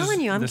 I'm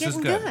telling you, I'm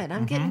getting good.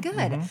 I'm getting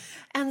good.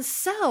 And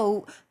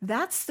so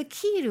that's the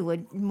key to a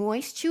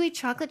moist, chewy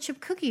chocolate chip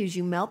cookie is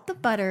you melt the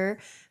butter,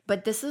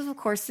 but this is, of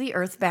course, the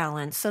earth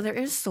balance. So there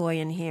is soy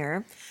in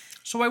here.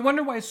 So I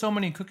wonder why so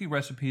many cookie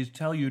recipes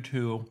tell you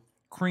to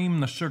cream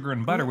the sugar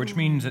and butter, which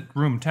means at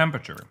room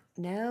temperature.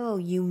 No,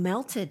 you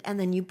melt it and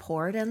then you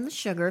pour it in the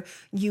sugar.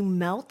 You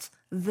melt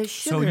the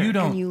sugar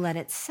and you let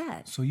it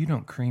set. So you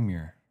don't cream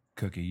your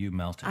cookie, you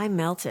melt it. I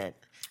melt it.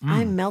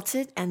 I melt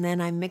it and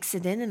then I mix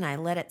it in and I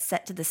let it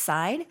set to the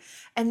side.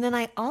 And then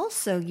I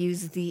also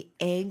use the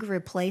egg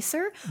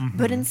replacer,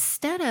 but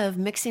instead of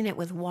mixing it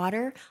with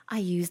water, I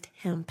used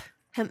hemp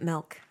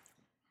milk.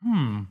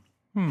 Hemp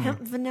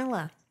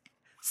vanilla.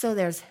 So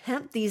there's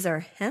hemp. These are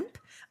hemp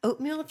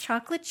oatmeal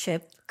chocolate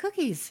chip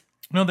cookies.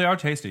 No, they are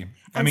tasty.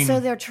 And so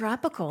they're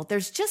tropical.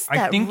 There's just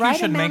that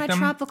right amount of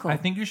tropical. I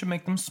think you should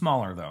make them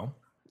smaller, though.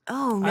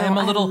 Oh no, I am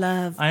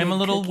a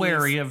little cookies.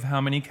 wary of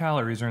how many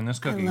calories are in this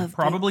cookie. love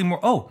Probably more.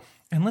 Oh,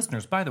 and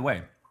listeners, by the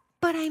way,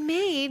 But I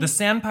made the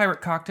Sand Pirate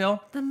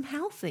cocktail, them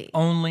healthy.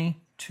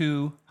 only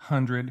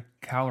 200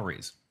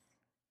 calories.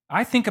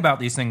 I think about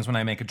these things when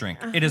I make a drink.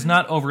 It is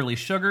not overly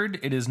sugared.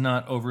 It is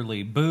not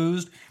overly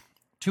boozed.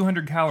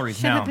 200 calories.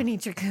 Shut up and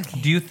eat your cookie.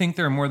 Do you think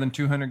there are more than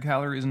 200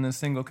 calories in this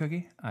single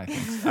cookie? I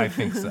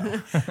think so.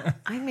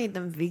 I made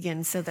them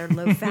vegan, so they're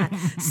low fat.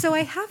 So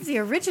I have the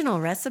original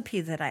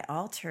recipe that I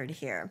altered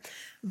here,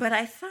 but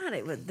I thought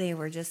they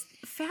were just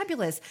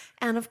fabulous.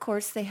 And of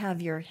course, they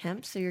have your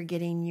hemp, so you're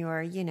getting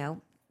your,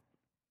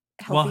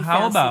 healthy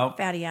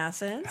fatty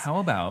acids. How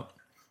about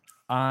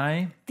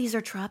These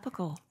are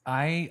tropical.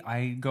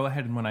 I go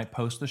ahead and when I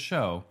post the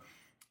show,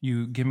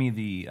 you give me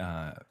the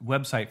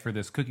website for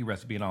this cookie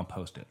recipe and I'll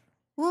post it.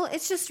 Well,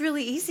 it's just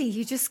really easy.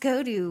 You just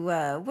go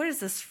to, what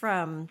is this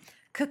from?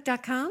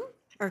 Cook.com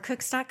or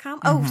cooks.com?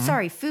 Oh,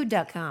 sorry,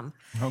 food.com.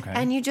 Okay.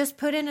 And you just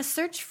put in a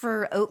search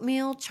for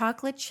oatmeal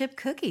chocolate chip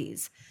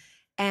cookies.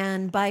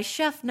 And by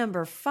chef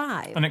number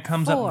 5. And it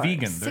comes up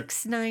vegan.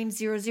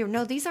 6900.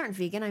 No, these aren't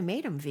vegan. I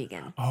made them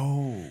vegan.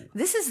 Oh.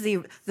 This is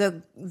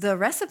the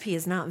recipe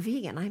is not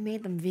vegan. I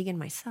made them vegan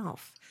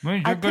myself. Well, you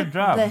did I a good put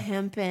job. the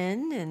hemp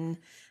in and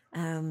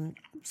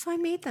so I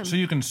made them. So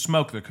you can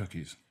smoke the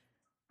cookies?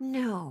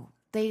 No,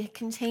 they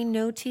contain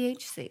no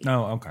THC.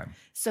 Oh, okay.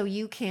 So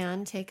you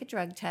can take a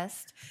drug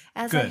test.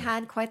 As Good. I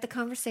had quite the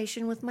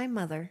conversation with my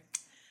mother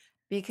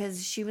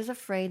because she was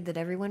afraid that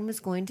everyone was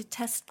going to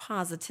test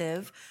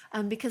positive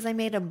because I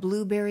made a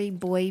blueberry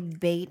boy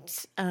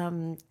bait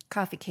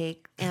coffee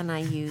cake and I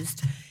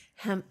used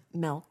hemp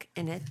milk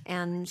in it.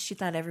 And she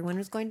thought everyone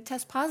was going to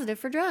test positive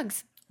for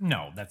drugs.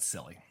 No, that's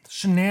silly.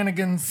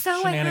 Shenanigans.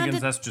 So I had to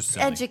that's just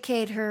silly.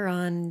 educate her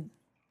on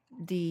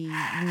the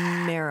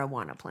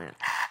marijuana plant.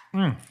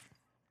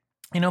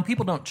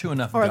 People don't chew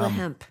enough Or gum. the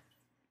hemp.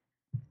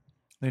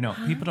 They don't.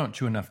 People don't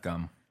chew enough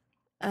gum.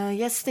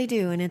 Yes, they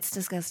do, and it's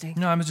disgusting.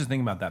 No, I was just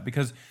thinking about that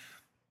because,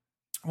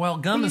 well,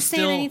 gum Are you is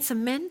saying still. I need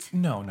some mint?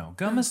 No.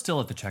 Gum is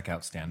still at the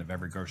checkout stand of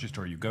every grocery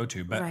store you go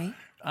to, but Right.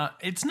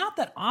 It's not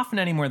that often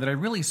anymore that I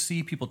really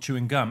see people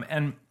chewing gum.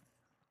 And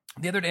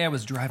The other day I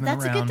was driving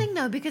That's around. a good thing,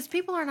 though, because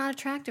people are not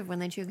attractive when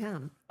they chew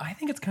gum. I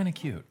think it's kind of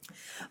cute.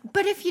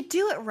 But if you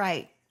do it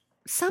right,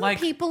 some Like-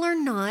 people are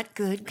not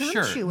good gum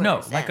Sure. chewers.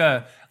 No, like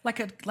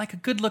a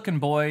good-looking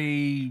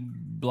boy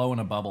blowing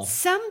a bubble.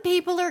 Some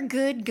people are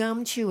good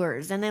gum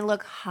chewers and they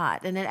look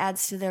hot and it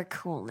adds to their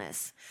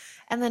coolness.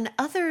 And then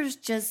others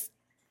just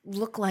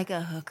look like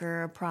a hooker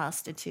or a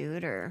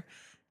prostitute or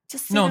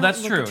just they No, don't that's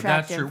look true. That's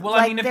attractive. true. Well,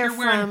 Like I mean, if they're you're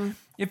wearing from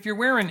if you're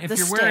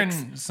wearing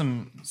sticks.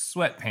 some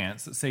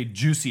sweatpants that say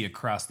 "juicy"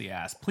 across the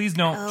ass, please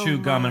don't chew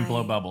gum and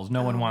blow my. bubbles.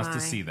 No one wants my.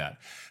 to see that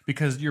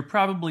because you're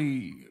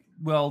probably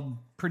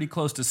pretty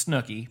close to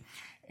Snooki,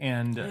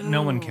 and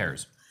no one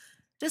cares.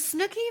 Does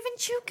Snooki even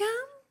chew gum?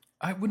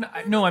 I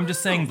wouldn't. No, I'm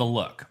just saying the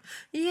look,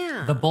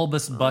 Yeah. the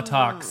bulbous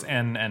buttocks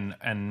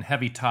and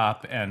heavy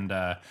top and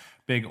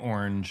big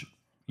orange.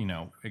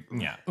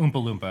 Oompa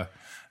Loompa.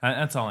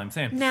 That's all I'm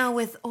saying. Now,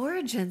 with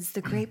Origins,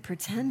 the Great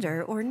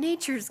Pretender, or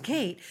Nature's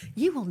Gate,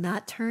 you will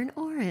not turn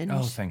orange.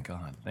 Oh, thank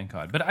God. Thank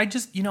God. But I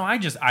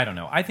don't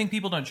know. I think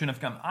people don't chew enough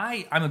gum.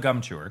 I'm a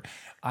gum chewer.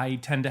 I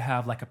tend to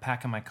have like a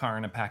pack in my car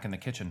and a pack in the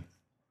kitchen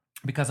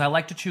because I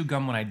like to chew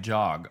gum when I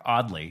jog,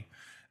 oddly.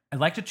 I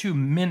like to chew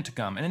mint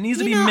gum, and it needs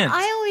to be mint.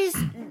 I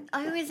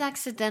always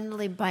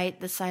accidentally bite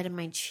the side of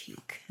my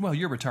cheek. Well,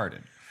 you're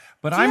retarded.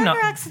 But Do I'm you not.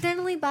 ever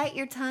accidentally bite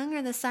your tongue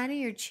or the side of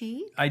your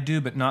cheek? I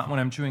do, but not when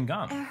I'm chewing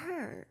gum. It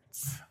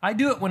hurts. I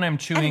do it when I'm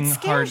chewing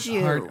scares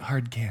you.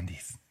 hard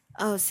candies.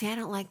 Oh, see, I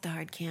don't like the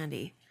hard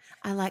candy.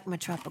 I like my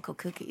tropical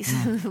cookies.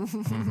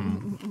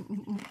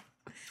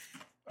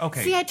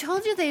 Okay. See, I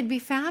told you they'd be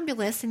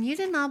fabulous, and you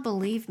did not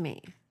believe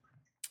me.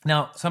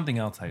 Now, something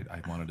else I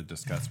wanted to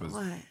discuss was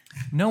What?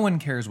 no one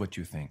cares what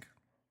you think.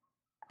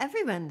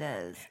 Everyone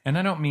does. And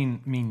I don't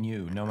mean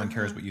you. No one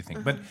cares what you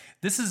think. But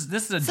this is a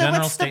So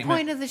general what's the statement.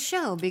 point of the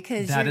show?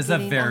 Because That you're is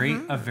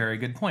getting, a very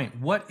good point.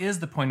 What is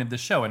the point of the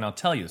show? And I'll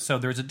tell you. So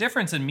there's a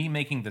difference in me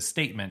making the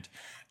statement,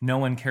 no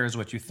one cares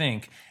what you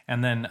think,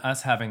 and then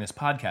us having this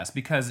podcast.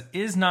 Because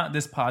is not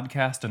this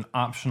podcast an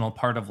optional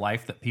part of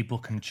life that people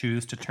can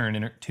choose to tune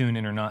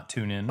in or not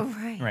tune in?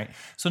 Right. Right.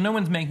 So no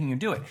one's making you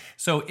do it.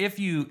 So if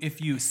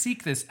you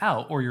seek this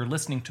out or you're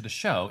listening to the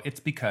show, it's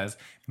because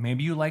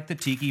maybe you like the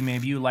tiki,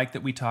 maybe you like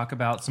that we talk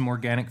about some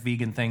organic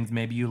vegan things,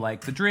 maybe you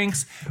like the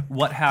drinks,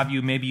 what have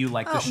you, maybe you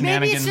like the Maybe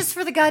shenanigans. it's just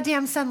for the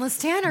goddamn Sunless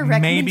Tanner Maybe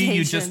recommendations.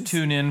 you just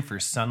tune in for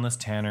Sunless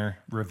Tanner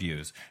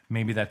reviews.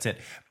 Maybe that's it.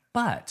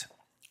 But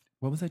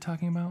what was I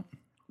talking about?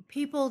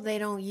 People,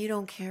 you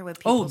don't care what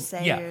people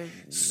say yeah. or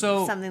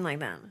So- something like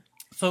that.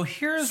 So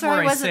here's Sorry,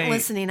 where I wasn't say,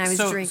 listening. I was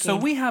so, drinking. So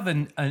we have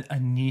a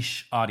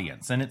niche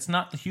audience, and it's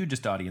not the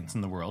hugest audience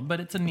in the world, but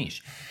it's a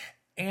niche.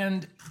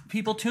 And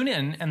people tune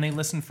in and they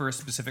listen for a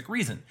specific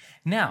reason.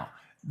 Now,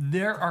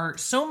 there are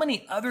so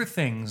many other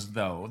things,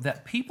 though,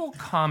 that people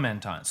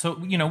comment on. So,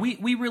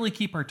 we really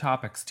keep our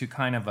topics to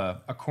kind of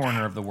a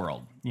corner of the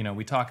world.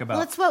 We talk about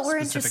Well, it's what we're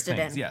specific interested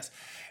things. in. Yes.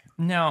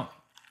 Now,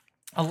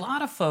 a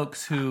lot of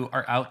folks who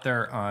are out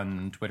there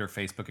on Twitter,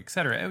 Facebook,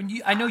 etc.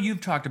 I know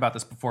you've talked about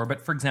this before, but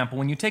for example,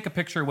 when you take a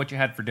picture of what you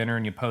had for dinner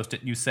and you post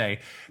it, you say,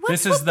 What's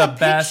 "This is with the the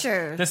best.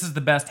 picture? This is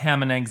the best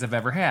ham and eggs I've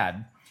ever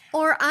had."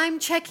 Or I'm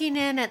checking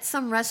in at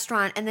some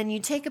restaurant and then you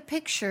take a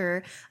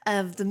picture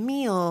of the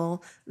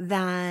meal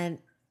that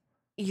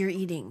you're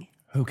eating.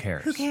 Who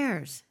cares? Who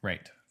cares?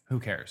 Right. Who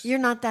cares? You're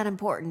not that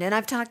important. And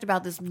I've talked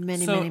about this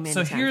many times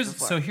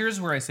before. Here's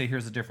where I say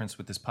here's the difference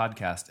with this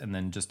podcast and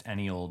then just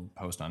any old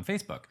post on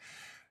Facebook.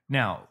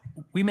 Now,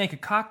 we make a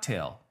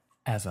cocktail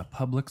as a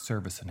public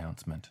service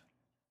announcement.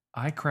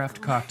 I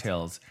craft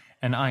cocktails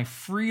and I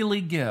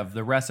freely give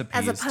the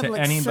recipes to public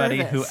anybody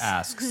who service.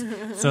 asks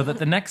so that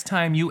the next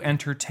time you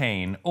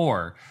entertain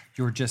or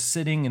you're just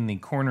sitting in the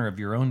corner of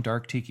your own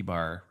dark tiki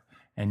bar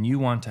and you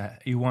want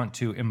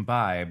to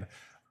imbibe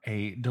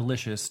a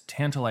delicious,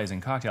 tantalizing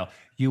cocktail,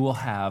 you will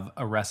have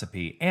a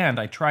recipe. And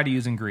I try to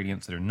use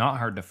ingredients that are not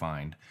hard to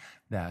find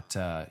that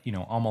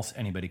almost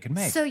anybody could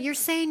make. So you're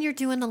saying you're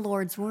doing the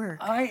Lord's work.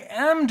 I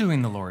am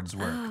doing the Lord's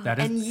work. That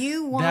is, And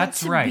you want that's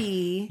to right.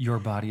 be Your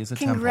body is a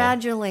temple.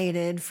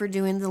 congratulated for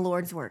doing the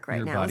Lord's work right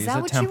Your now. body Is is that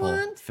a what temple. you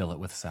want? Fill it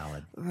with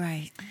salad.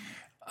 Right.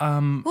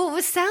 Well,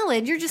 with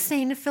salad, you're just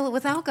saying to fill it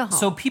with alcohol.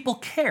 So people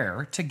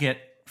care to get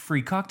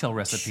free cocktail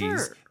recipes Sure.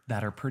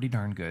 that are pretty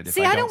darn good.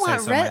 See, if I don't say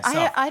want so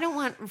myself. I don't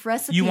want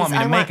recipes. You want me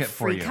to I make want it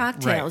for free you.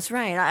 cocktails,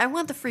 right? I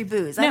want the free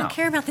booze. I Now, don't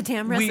care about the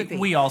damn recipe.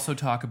 We also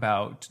talk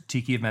about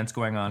tiki events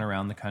going on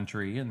around the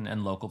country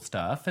and local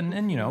stuff,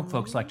 and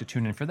folks like to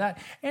tune in for that,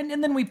 and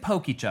then we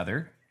poke each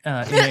other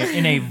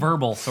in a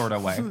verbal sort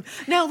of way.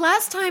 No,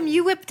 last time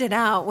you whipped it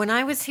out when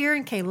I was here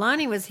and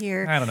Kaylani was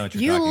here. I don't know what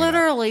you're you talking about.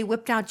 literally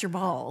whipped out your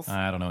balls.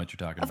 I don't know what you're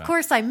talking about. Of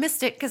course, I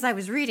missed it because I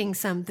was reading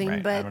something,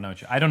 Right. but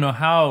I don't know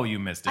how you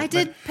missed it. I but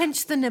did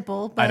pinch the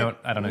nipple. But I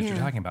don't know what you're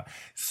talking about.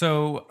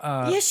 So,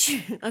 Yes,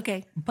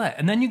 okay.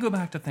 and then you go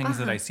back to things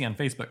that I see on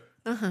Facebook.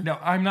 Now,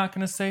 I'm not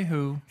going to say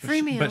who, but,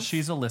 Free but meals.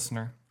 she's a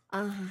listener.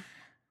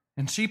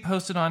 And she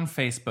posted on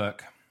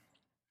Facebook,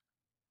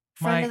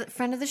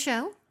 Friend of the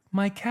show.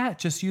 my cat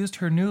just used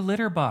her new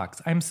litter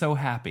box. I'm so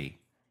happy.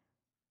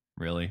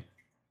 Really?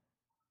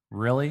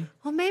 Really?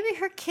 Well, maybe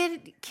her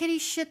kitty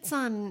shits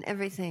on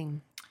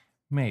everything.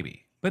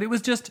 Maybe. But it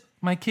was just,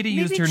 my kitty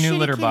Maybe used her new shitty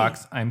litter kitty.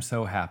 box. I'm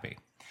so happy.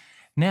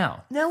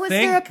 Now, Now, was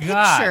thank there a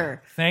God,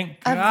 picture thank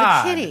of the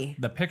God, kitty?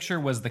 the picture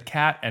was the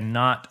cat and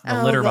not the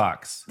Oh, litter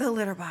box. The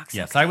litter box.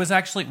 Yes, I was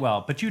actually,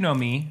 but you know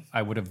me.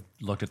 I would have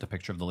looked at the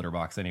picture of the litter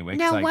box anyway.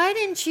 'cause Now, why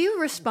didn't you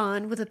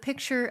respond with a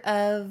picture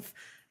of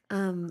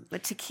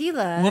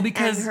Tequila? Well,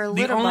 because and her the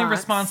litter only box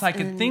response I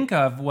could and- think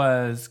of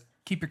was,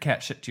 keep your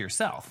cat shit to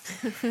yourself.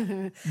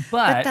 But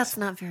But that's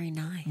not very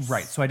nice.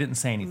 right, so I didn't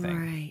say anything.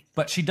 Right.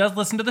 But she does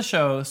listen to the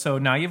show, so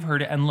now you've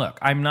heard it. And look,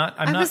 I'm not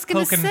was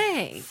gonna poking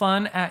say.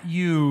 fun at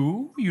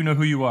you. You know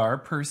who you are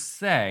per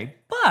se.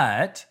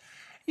 But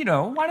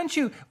why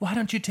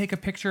don't you take a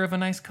picture of a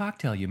nice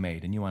cocktail you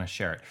made and you want to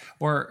share it?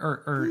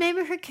 Or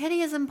Maybe her kitty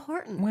is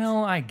important.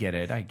 well, I get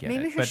it. Maybe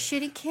it. her But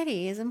shitty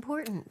kitty is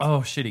important. oh,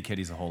 shitty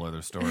kitty's a whole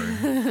other story.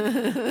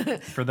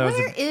 For those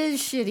Where of, is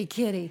Shitty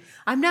Kitty?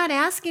 I'm not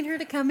asking her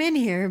to come in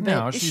here, but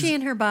no, is she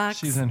in her box?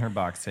 She's in her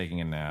box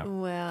taking a nap.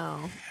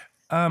 Well,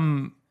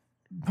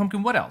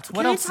 Pumpkin, what else?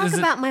 What can I else talk is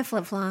about my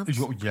flip flops?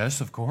 Yes,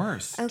 of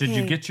course. Did you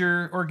Okay. get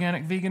your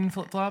organic vegan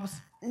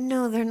flip-flops?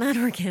 No, they're not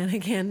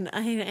organic, and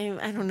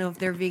I don't know if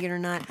they're vegan or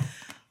not.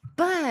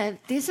 But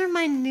these are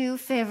my new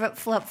favorite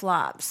flip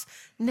flops.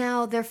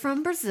 Now they're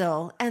from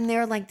Brazil, and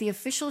they're like the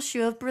official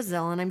shoe of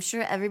Brazil, and I'm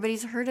sure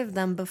everybody's heard of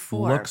them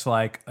before. Looks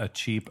like a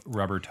cheap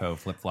rubber toe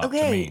flip-flop to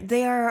Okay, me.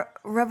 they are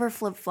rubber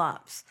flip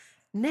flops.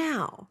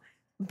 Now,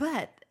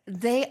 but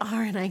they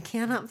are, and I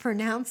cannot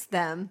pronounce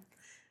them,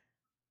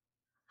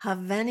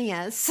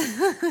 Havanias.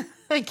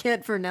 I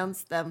can't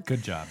pronounce them.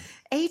 Good job.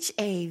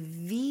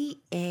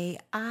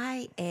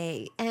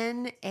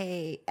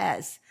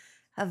 Havaianas.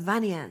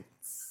 Havanians.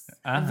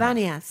 Uh-huh.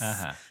 Havanias.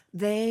 Uh-huh.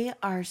 They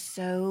are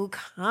so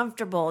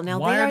comfortable. Now,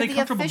 Why they are are they the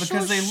comfortable? official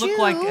Because they look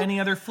like shoe. any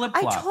other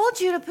flip-flop. I told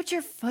you to put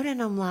your foot in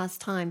them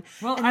last time.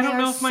 Well, and I they don't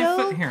know are if my so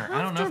foot here.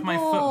 I don't know if my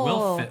foot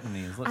will fit in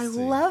these. Let's I see.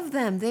 love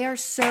them. They are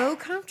so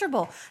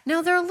comfortable.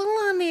 Now they're a little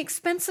on the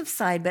expensive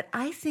side, but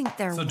I think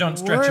they're So don't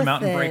stretch 'em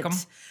out and break 'em?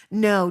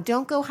 No,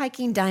 don't go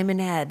hiking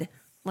Diamond Head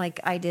like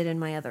I did in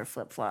my other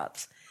flip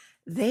flops.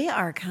 They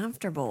are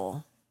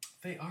comfortable.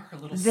 They are a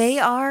little. They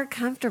are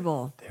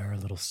comfortable. They are a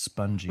little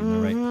spongy in the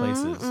right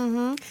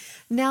places.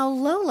 Now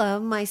Lola,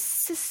 my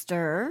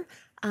sister,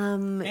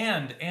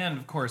 And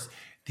of course,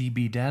 the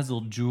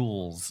bedazzled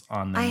jewels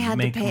on them I had to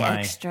make pay my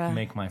extra.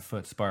 make my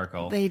foot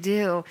sparkle. they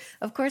do.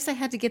 Of course, I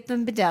had to get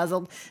them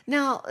bedazzled.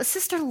 Now,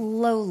 Sister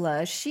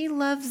Lola, she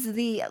loves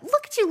the.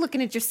 Look at you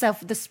looking at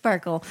yourself with the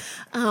sparkle.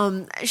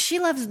 She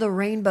loves the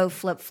rainbow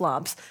flip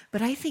flops,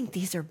 but I think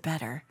these are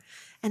better.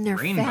 And they're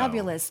Rainbow?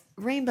 fabulous.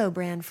 Rainbow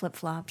brand flip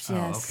flops,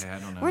 yes. okay, I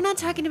don't know. We're not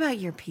talking about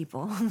your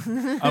people.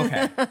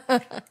 Okay.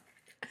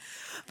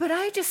 But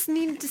I just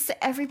need to say,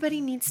 everybody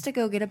needs to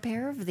go get a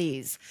pair of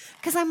these.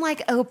 Because I'm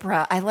like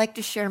Oprah. I like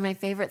to share my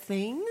favorite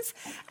things.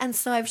 And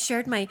so I've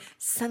shared my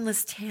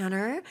sunless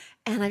tanner,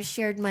 and I've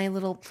shared my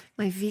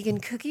vegan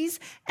cookies,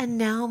 and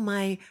now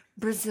my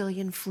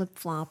Brazilian flip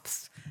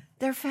flops.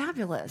 They're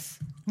fabulous.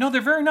 No,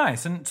 they're very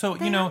nice. And so,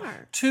 They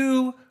are.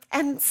 two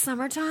And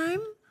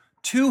summertime,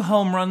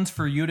 home runs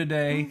for you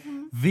today.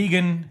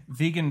 Mm-hmm.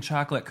 Vegan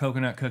chocolate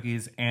coconut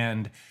cookies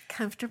and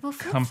comfortable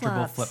flip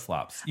comfortable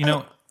flops. flip-flops.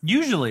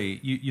 Usually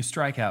you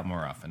strike out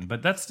more often,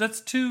 but that's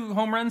 2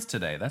 home runs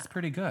today. That's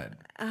pretty good.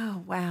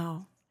 Oh,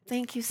 wow.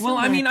 Thank you so Well,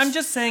 much. I mean, I'm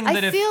just saying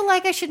that I if feel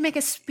like I should make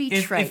a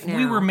speech right if now.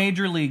 we were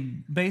Major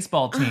League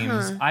Baseball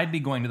teams, I'd be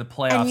going to the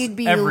playoffs you'd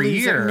be every a loser.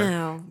 year.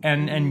 No.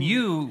 And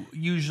you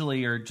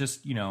usually are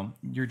just,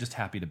 you're just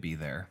happy to be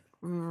there.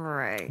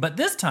 Right. But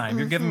this time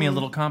you're giving me a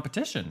little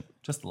competition,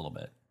 just a little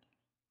bit.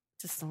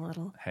 Just a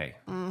little. Hey,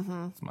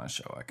 it's my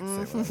show. I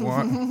can say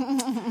what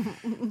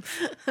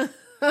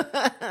I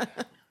want.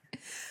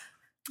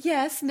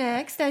 Yes,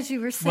 next, as you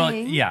were Well,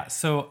 saying. yeah.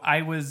 So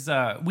I was.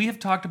 We have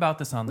talked about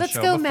this on the Let's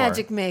show go, before.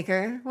 Magic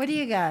Maker. What do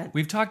you got?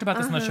 We've talked about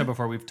this on the show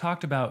before. We've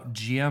talked about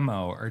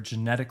GMO, or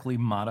genetically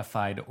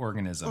modified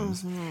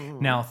organisms.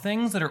 Now,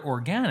 things that are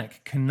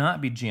organic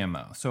cannot be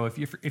GMO. So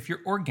if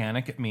you're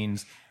organic, it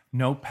means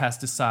no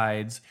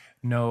pesticides,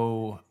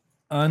 no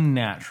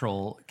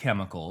unnatural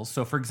chemicals.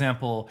 So, for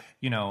example,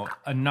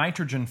 a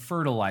nitrogen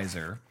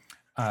fertilizer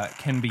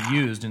can be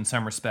used in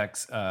some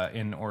respects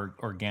in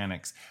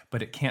organics,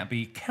 but it can't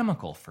be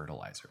chemical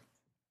fertilizer.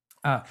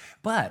 I'm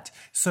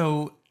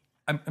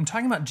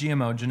talking about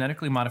GMO,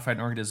 genetically modified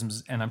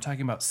organisms, and I'm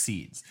talking about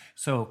seeds.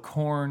 So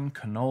corn,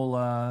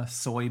 canola,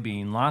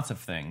 soybean, lots of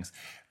things.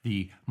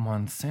 The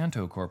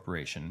Monsanto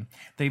Corporation,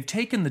 they've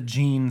taken the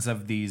genes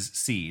of these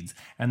seeds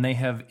and they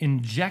have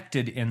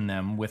injected in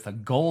them with a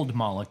gold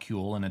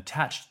molecule and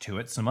attached to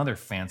it some other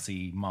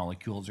fancy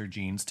molecules or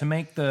genes to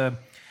make the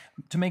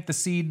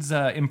seeds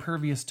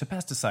impervious to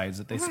pesticides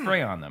that they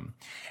spray on them.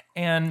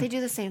 And They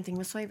do the same thing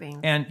with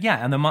soybeans. and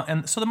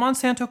so the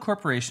Monsanto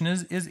Corporation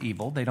is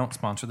evil. They don't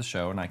sponsor the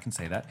show, and I can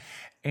say that.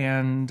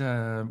 And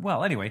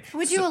anyway,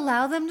 Would you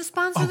allow them to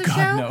sponsor the God,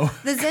 show? no.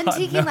 The Zen God,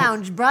 Tiki no.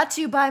 Lounge, brought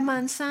to you by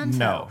Monsanto.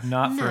 No,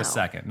 not for No. a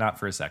second. Not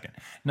for a second.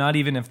 Not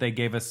even if they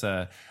gave us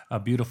a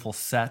beautiful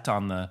set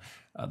on the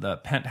the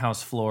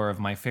penthouse floor of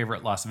my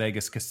favorite Las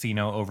Vegas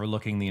casino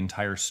overlooking the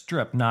entire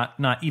strip, not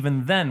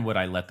even then would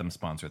I let them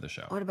sponsor the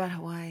show. What about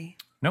Hawaii?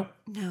 Nope.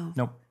 No.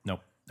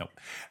 Nope.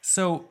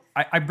 So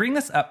I bring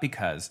this up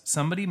because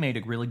somebody made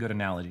a really good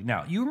analogy.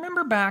 Now, you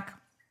remember back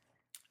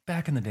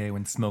in the day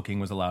when smoking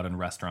was allowed in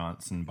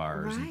restaurants and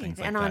bars and things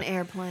like that. And on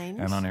airplanes.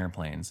 And on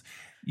airplanes.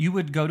 You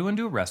would go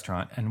into a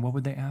restaurant, and what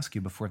would they ask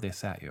you before they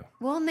sat you?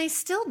 Well, and they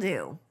still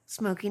do.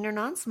 Smoking or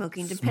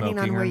non-smoking, depending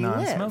on where you live.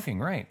 Non-smoking,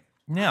 right.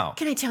 Now,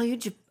 Can I tell you?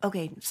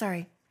 Okay,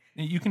 sorry.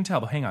 you can tell,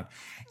 but hang on.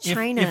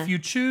 China. If you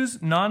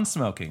choose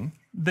non-smoking,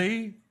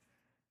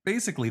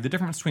 basically, the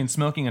difference between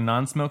smoking and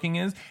non-smoking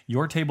is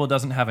your table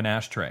doesn't have an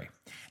ashtray.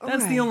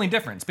 That's the Right. only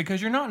difference,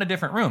 because you're not in a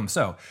different room.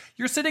 So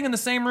you're sitting in the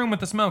same room with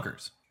the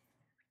smokers.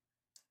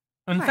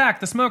 In Right.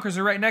 fact, the smokers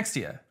are right next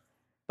to you,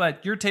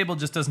 but your table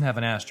just doesn't have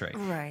an ashtray.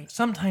 Right.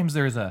 Sometimes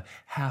there's a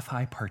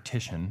half-high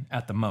partition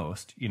at the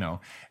most,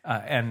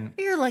 and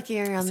You're lucky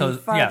you're on so the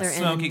farther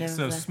smoking. end of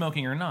So the...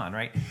 smoking or non,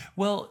 right?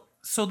 Well,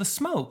 so the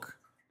smoke,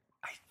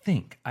 I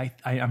think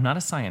I'm not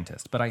a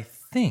scientist, but I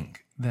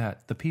think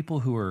that the people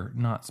who are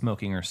not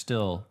smoking are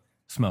still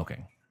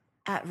smoking.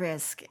 at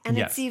risk. And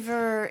Yes.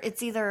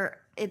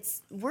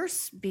 it's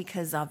worse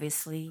because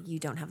obviously you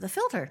don't have the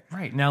filter.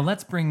 Right. Now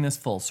let's bring this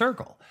full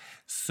circle.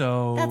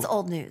 So That's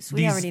old news.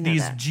 We already know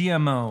these that.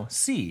 GMO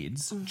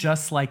seeds,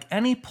 just like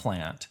any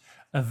plant,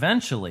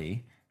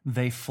 eventually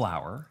they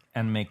flower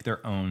and make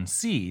their own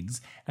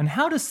seeds. And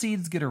how do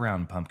seeds get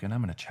around, Pumpkin?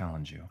 I'm going to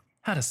challenge you.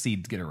 How do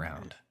seeds get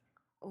around?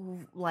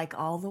 Like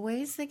all the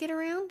ways they get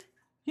around?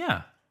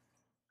 Yeah.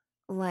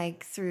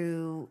 Like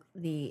through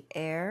the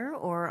air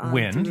or on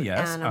Wind, through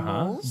yes.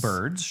 animals?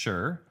 Birds,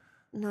 sure.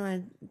 No,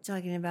 I'm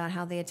talking about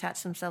how they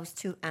attach themselves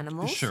to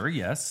animals. Sure,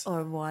 yes.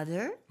 Or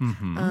water.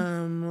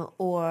 Mm-hmm.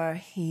 Or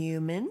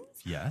humans.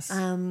 Yes.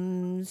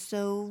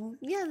 So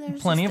yeah,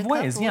 there's Plenty just of a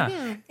ways, couple,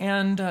 yeah.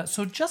 And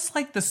so just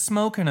like the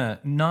smoke in a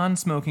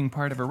non-smoking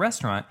part of a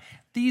restaurant,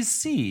 these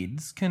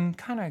seeds can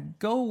kind of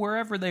go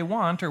wherever they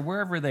want or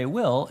wherever they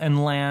will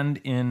and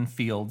land in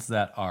fields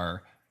that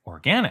are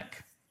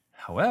organic.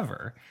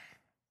 However,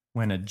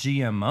 when a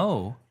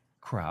GMO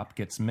crop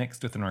gets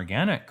mixed with an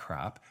organic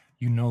crop,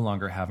 you no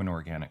longer have an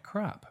organic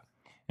crop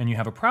and you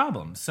have a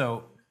problem.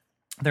 So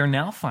they're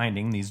now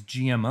finding these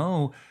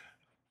GMO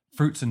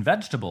fruits and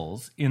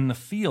vegetables in the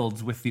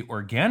fields with the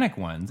organic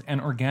ones,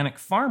 and organic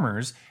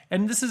farmers,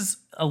 and this is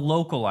a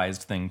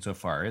localized thing so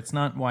far, it's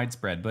not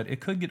widespread, but it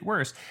could get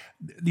worse.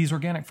 These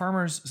organic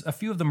farmers, a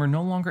few of them are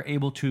no longer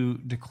able to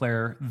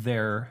declare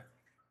their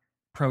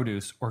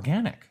produce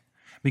organic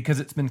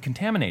because it's been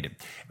contaminated.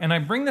 And I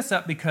bring this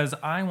up because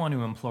I want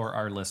to implore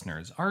our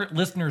listeners. Our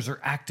listeners are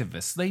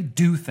activists. They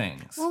do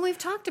things. Well, we've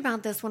talked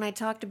about this when I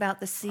talked about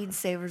the Seed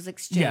Savers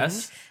Exchange.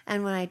 Yes.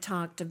 And when I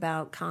talked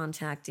about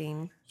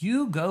contacting.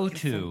 You go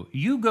to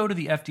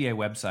the FDA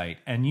website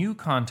and you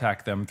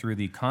contact them through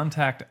the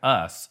Contact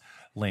Us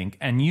link,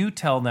 and you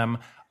tell them,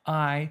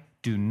 I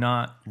do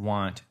not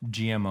want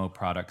GMO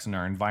products in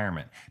our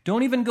environment.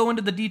 Don't even go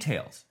into the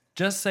details.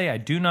 Just say, I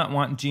do not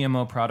want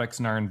GMO products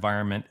in our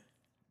environment,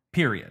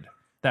 period.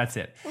 That's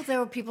it. Well, there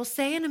were people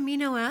saying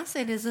amino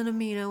acid is an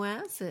amino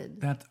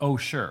acid.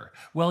 Sure.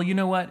 Well, you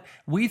know what?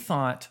 We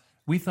thought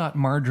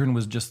margarine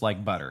was just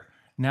like butter.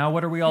 Now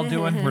what are we all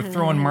doing? We're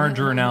throwing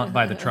margarine out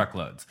by the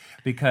truckloads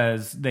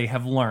because they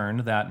have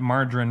learned that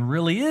margarine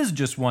really is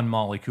just one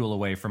molecule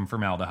away from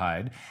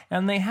formaldehyde,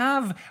 and they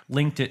have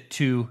linked it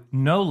to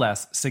no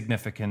less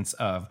significance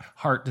of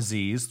heart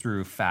disease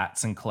through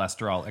fats and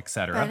cholesterol,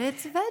 etc. But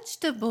it's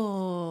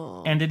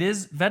vegetable. And it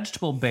is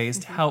vegetable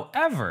based.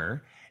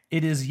 However,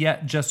 it is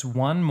yet just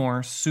one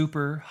more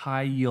super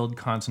high yield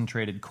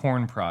concentrated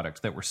corn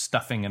product that we're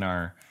stuffing in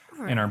our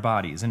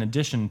bodies, in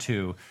addition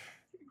to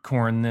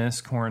corn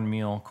this, corn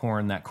meal,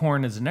 corn that.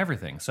 Corn is in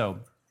everything. So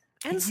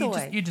And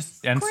soy. You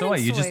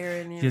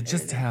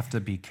just have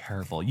to be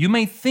careful. You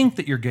may think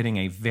that you're getting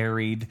a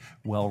varied,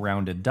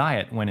 well-rounded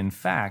diet when in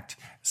fact,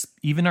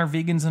 even our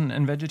vegans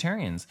and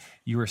vegetarians,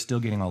 you are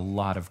still getting a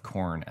lot of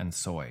corn and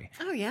soy.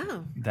 Oh yeah.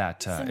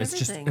 That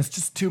It's in it's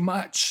just too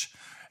much.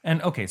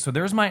 And okay, so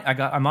there's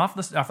I'm off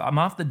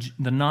the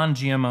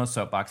non-GMO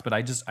soapbox, but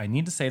I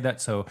need to say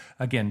that. So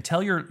again,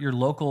 tell your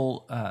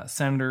local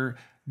senator,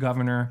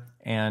 governor,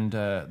 and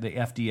the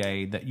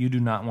FDA that you do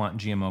not want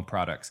GMO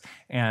products.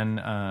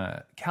 And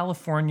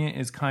California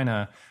is kind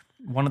of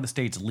one of the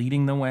states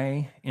leading the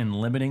way in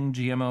limiting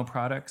GMO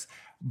products.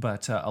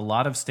 But a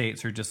lot of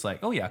states are just like,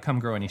 oh yeah, come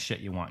grow any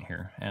shit you want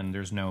here, and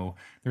there's no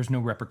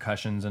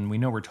repercussions, and we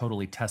know we're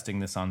totally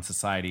testing this on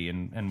society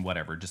and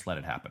whatever, just let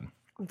it happen.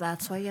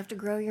 That's why you have to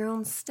grow your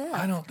own stuff.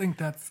 I don't think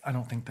that's a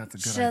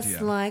good idea.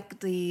 Just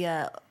like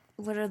the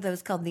what are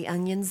those called? The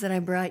onions that I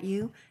brought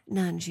you,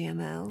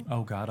 non-GMO.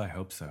 Oh God, I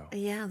hope so.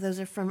 Yeah, those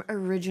are from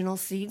original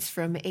seeds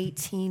from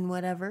 18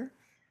 whatever.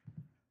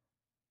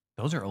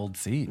 Those are old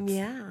seeds.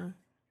 Yeah.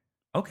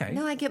 Okay.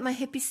 No, I get my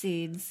hippie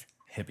seeds.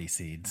 Hippie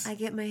seeds. I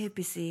get my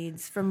hippie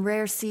seeds from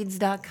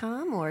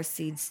rareseeds.com or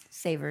Seeds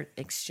Saver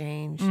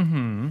Exchange.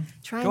 Trying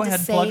Go to ahead,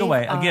 save plug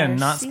away. our Again,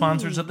 not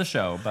sponsors seeds. of the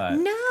show, but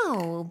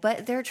No,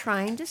 but they're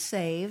trying to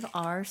save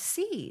our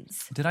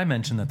seeds. did I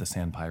mention that the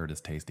Sand Pirate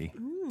is tasty?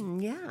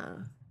 Yeah.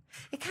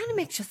 It kind of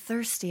makes you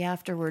thirsty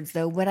afterwards,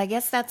 though. But I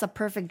guess that's a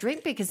perfect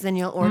drink because then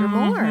you'll order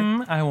more.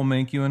 I will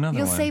make you another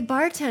You'll one. say,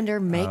 bartender,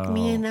 make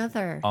me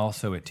another.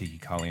 Also at Tiki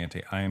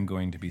Caliente, I am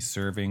going to be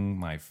serving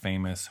my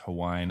famous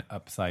Hawaiian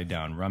upside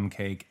down rum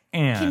cake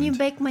and Can you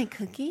bake my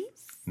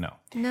cookies? no.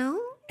 No?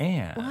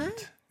 And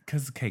What?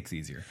 because the cake's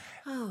easier.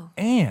 Oh.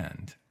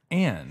 And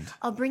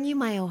I'll bring you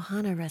my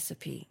Ohana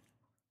recipe.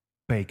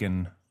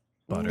 bacon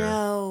butter.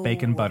 No.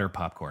 Bacon butter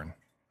popcorn.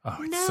 Oh,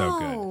 it's so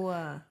good.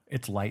 No.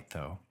 It's light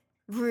though.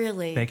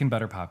 Really? Bacon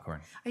butter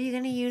popcorn. Are you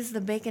going to use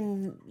the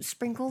bacon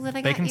sprinkle that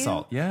I got Bacon you?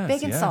 salt. Yes.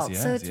 Bacon yes, salt.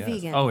 yes, so it's yes.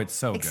 vegan. Oh, it's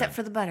so Except good.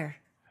 for the butter.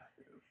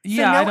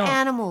 Yeah, I so no don't.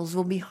 animals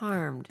will be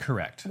harmed.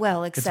 Correct.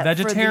 Well, It's except for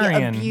the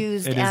vegetarian.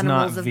 abused It is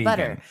animals not of vegan.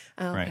 butter.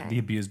 Right. Okay. The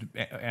abused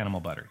animal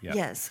butter. Yeah.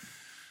 Yes.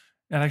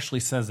 It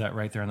actually says that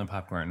right there on the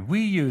popcorn.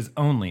 We use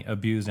only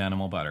abused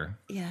animal butter.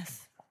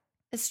 Yes.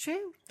 It's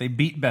true. They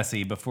beat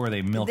Bessie before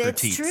they milk her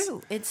It's teats.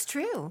 true. It's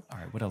true. All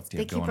right, what else do you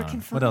They have keep going her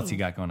on? What else you confined.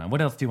 got going on?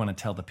 What else do you want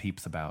to tell the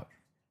peeps about?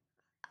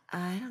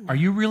 I don't know. Are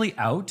you really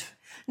out?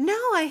 No,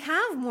 I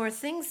have more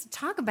things to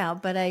talk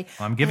about, but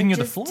I'm giving you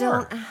the just floor.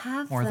 don't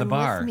have Or the them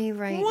bar. with me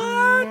right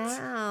What?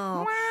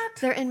 now. What?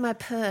 They're in my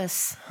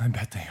purse, I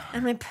bet they are.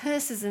 and my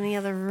purse is in the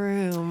other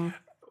room.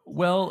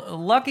 Well,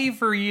 lucky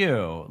for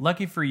you,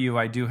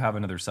 I do have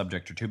another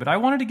subject or two, but I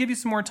wanted to give you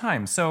some more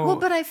time. So Well,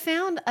 but I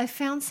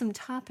found some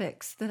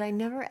topics that I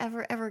never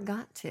ever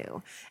got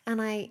to,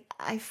 and I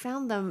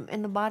found them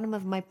in the bottom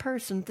of my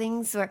purse and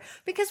things where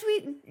because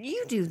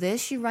you do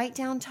this, you write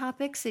down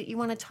topics that you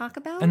want to talk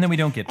about, and then we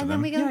don't get to and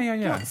them. then we go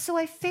Yeah. So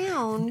I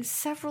found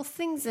several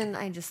things, and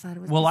I just thought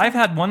it was Well, I've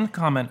had one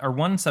comment or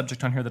one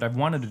subject on here that I've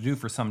wanted to do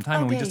for some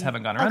time, and we just Okay.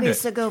 haven't gotten around Okay, to it.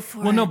 so go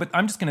for Well, no, it. but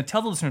I'm just going to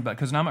tell the listeners about it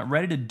because I'm not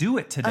ready to do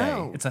it today.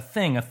 Oh. It's a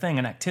thing,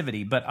 an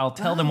activity, but I'll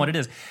tell them what it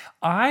is.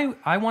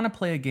 I want to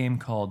play a game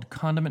called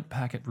Condiment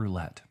Packet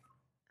Roulette.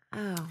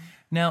 Oh,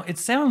 Now, it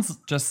sounds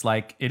just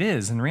like it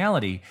is in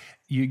reality.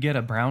 You get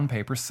a brown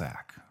paper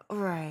sack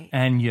right.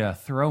 and you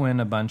throw in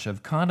a bunch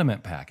of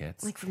condiment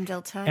packets. Like from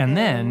Del Taco. And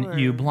then or-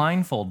 you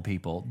blindfold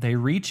people. They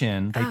reach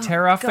in, they Oh,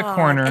 tear off the God.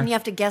 corner, and you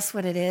have to guess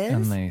what it is.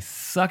 and they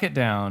suck it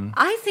down.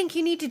 I think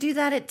you need to do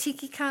that at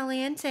Tiki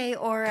Caliente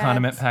or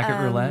Condiment at,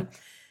 Packet Roulette.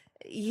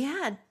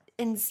 Yeah,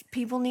 and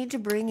people need to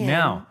bring in.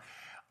 Now,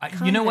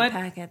 you know what?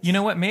 Condiment packets. You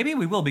know what? Maybe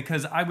we will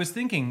because I was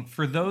thinking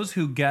for those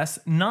who guess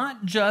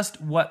not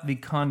just what the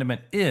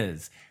condiment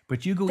is,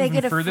 but you go they even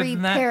get a further free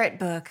than that, parrot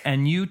book.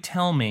 and you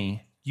tell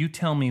me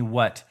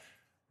what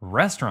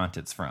restaurant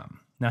it's from.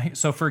 Now,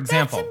 so for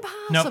example,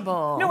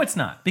 impossible. No, it's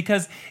not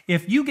because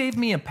if you gave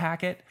me a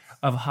packet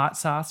of hot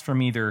sauce from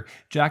either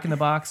Jack in the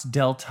Box,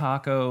 Del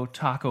Taco,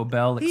 Taco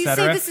Bell, You say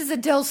etc., this is a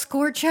Del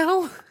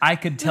Scorcho? I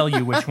could tell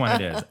you which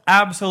one it is.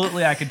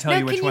 Absolutely, I could tell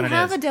you Now, which can one you it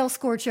have is. a Del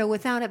Scorcho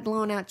without it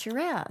blowing out your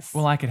ass?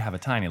 Well, I could have a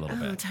tiny little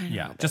bit. tiny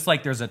Yeah, little bit. just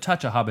like there's a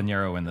touch of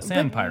habanero in the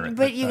Sand Pirate.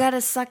 But you got to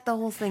suck the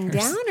whole thing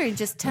down, or you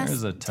just test.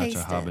 There's a touch of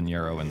taste it?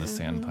 habanero in the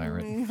Sand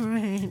Pirate.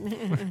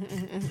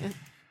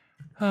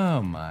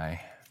 Oh my.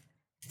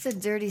 It's a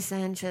dirty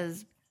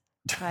Sanchez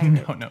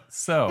pirate. No.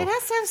 So It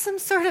has to have some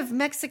sort of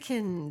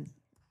Mexican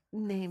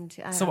name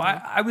to it. So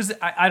I was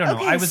I don't know.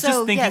 Okay, I was so, just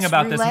thinking yes,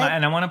 about this, roulette.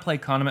 and I want to play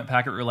Condiment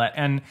Packet Roulette.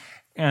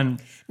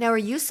 And Now, are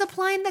you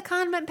supplying the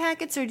condiment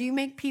packets, or do you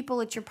make people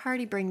at your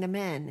party bring them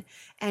in,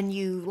 and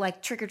you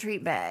like trick or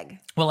treat bag?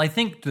 well, I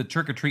think the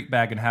trick or treat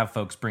bag and have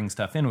folks bring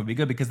stuff in would be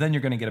good because then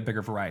you're going to get a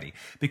bigger variety.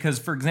 Because,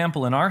 for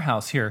example, in our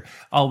house here,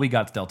 all we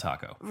got is Del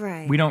Taco.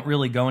 Right. We don't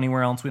really go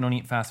anywhere else. We don't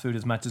eat fast food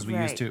as much as we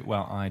Right. used to.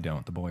 Well, I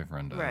don't. The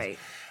boyfriend does. Right.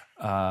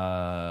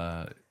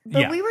 Yeah.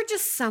 But we were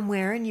just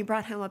somewhere, and you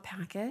brought home a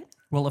packet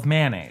Well, of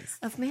mayonnaise.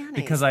 of mayonnaise.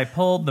 Because I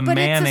pulled the But it's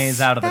a mayonnaise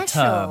out of the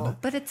special- tub.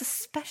 But it's a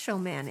special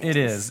mayonnaise. It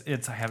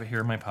is. I have it here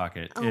in my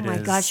pocket. Oh my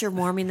gosh, you're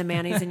warming the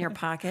mayonnaise in your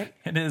pocket.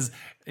 It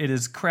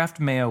is Kraft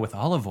mayo with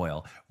olive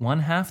oil,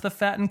 1/2 the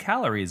fat and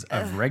calories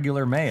of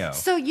regular mayo.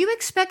 So you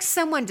expect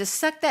someone to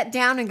suck that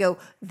down and go,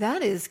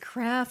 that is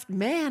Kraft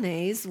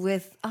mayonnaise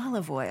with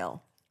olive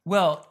oil.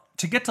 Well,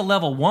 to get to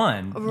level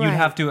 1, you'd Right.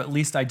 have to at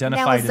least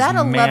identify Now, it is as that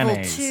a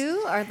mayonnaise. level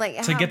 2? Or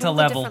like To get to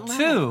level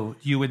 2,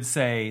 you would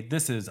say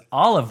this is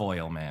olive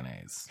oil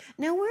mayonnaise.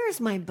 Now,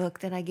 where's my book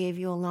that I gave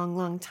you a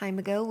long time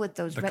ago with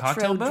those The retro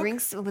cocktail book?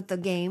 drinks with the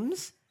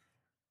games?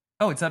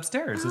 Oh, it's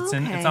upstairs. Oh, It's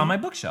okay. on my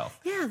bookshelf.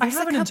 Yeah, I there's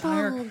have a an couple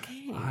entire.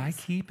 games. I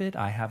keep it.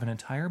 I have an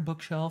entire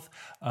bookshelf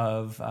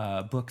of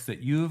books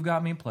that you've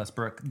got me, plus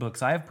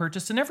books I have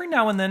purchased, and every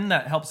now and then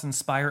that helps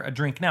inspire a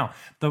drink. Now,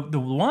 the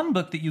one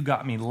book that you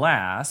got me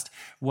last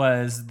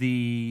was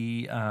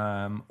the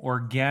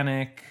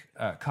organic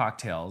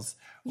cocktails.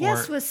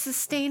 Yes, or- with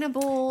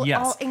sustainable Yes.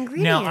 all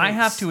ingredients. Now, I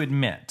have to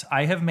admit,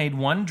 I have made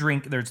one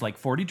drink. There's like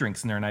 40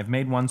 drinks in there, and I've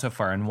made one so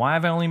far. And why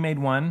have I only made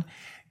one?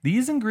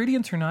 these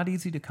ingredients are not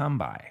easy to come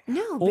by.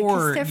 No,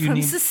 because they're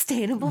from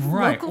sustainable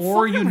local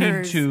or you need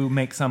farmers. to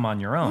make some on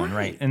your own,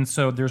 right? And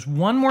so there's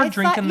one more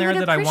drink in there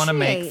that I want to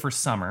make for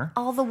summer.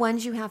 All the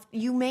ones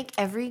you make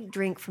every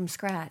drink from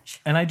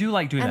scratch. And I do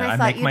like doing And that. I I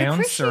thought make my you'd own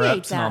appreciate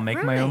syrups and I'll that,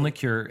 make my own right.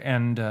 liqueur.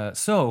 And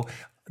so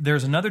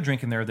there's another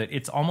drink in there that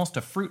it's almost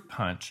a fruit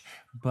punch,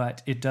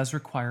 but it does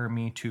require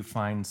me to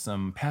find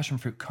some passion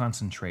fruit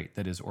concentrate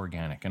that is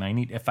organic. And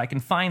if I can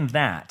find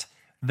that,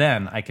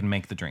 then I can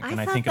make the drink. And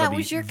I think it'll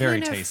be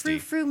very tasty.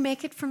 Frou-frou,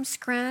 make it from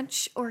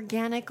scratch,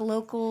 organic,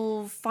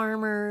 local,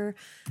 farmer,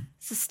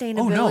 sustainability.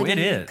 Oh, no, it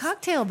is.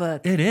 Cocktail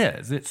book. It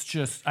is. It's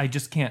just, I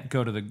just can't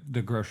go to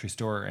the grocery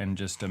store and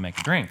just make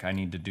a drink. I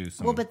need to do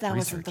some But that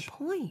research. wasn't the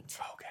point.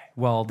 Okay.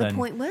 Well, The then.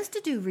 point was to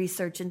do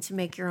research and to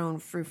make your own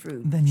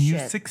frou-frou. Then you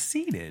shit.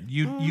 succeeded.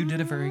 You did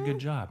a very good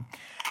job.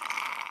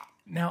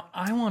 Now,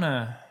 I want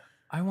to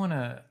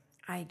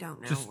I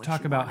don't know. just what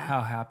talk you about wanna-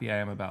 how happy I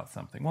am about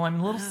something. Well, I'm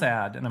a little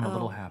sad and I'm a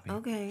little happy.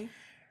 Okay.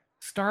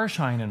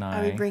 Starshine and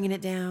Are we I bringing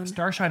it down?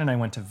 Starshine and I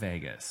went to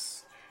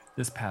Vegas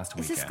this past Is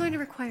weekend. this going to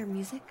require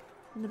music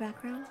in the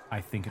background?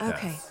 I think it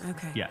Okay, does.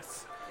 okay.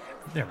 Yes.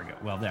 There we go.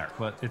 Well, there.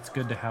 Well, it's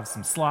good to have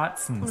some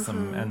slots and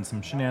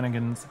some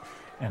shenanigans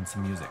and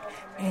some music.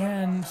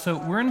 And so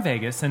we're in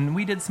Vegas and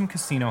we did some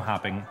casino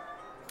hopping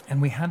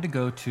and we had to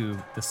go to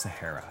the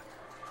Sahara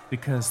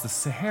because the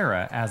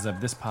Sahara, as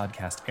of this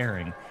podcast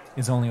airing,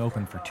 is only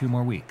open for 2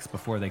 more weeks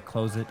before they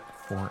close it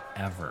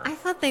forever. I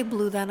thought they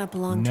blew that up a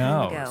long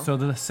time ago. So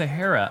the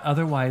Sahara,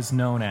 otherwise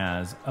known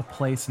as a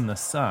place in the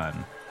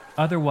sun,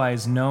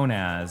 otherwise known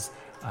as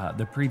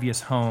the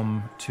previous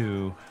home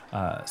to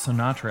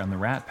Sinatra and the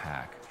Rat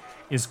Pack,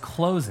 is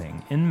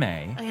closing in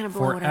May I'm gonna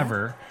blow it up.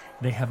 forever.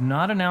 They have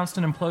not announced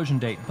an implosion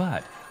date,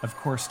 but of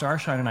course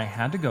Starshine and I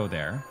had to go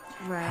there,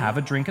 Right. have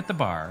a drink at the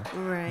bar,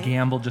 Right.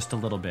 gamble just a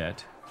little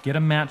bit, get a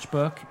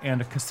matchbook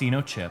and a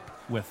casino chip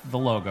with the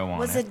logo on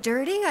Was it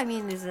dirty? I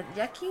mean, is it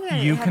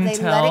yucky? You Have can they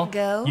tell. let it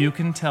go? You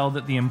can tell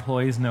that the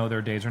employees know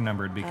their days are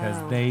numbered because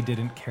they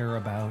didn't care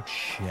about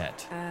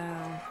shit.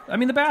 I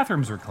mean, the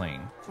bathrooms were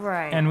clean.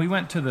 Right. And we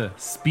went to the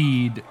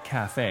Speed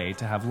Cafe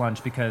to have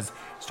lunch because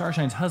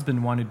Starshine's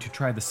husband wanted to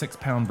try the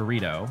 6-pound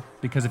burrito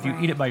because if you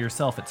eat it by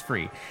yourself, it's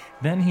free.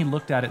 Then he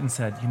looked at it and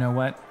said, "You know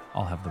what?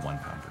 I'll have the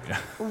 1-pound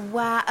burrito."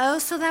 Wow. Oh,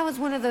 so that was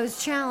one of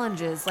those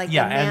challenges, like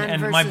Yeah, the man and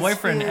versus my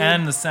boyfriend food.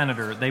 and the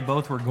senator, they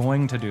both were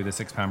going to do the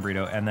 6-pound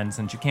burrito, and then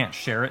since you can't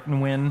share it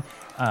and win,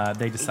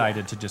 they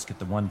decided to just get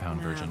the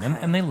 1-pound version,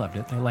 and they loved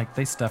it.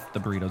 They stuffed the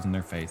burritos in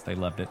their face. They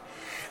loved it.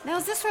 Now,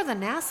 is this where the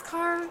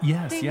NASCAR?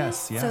 Yes, thing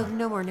yes, is? yeah. So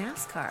no more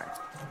NASCAR.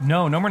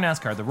 No more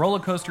NASCAR. The roller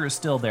coaster is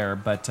still there,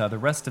 but the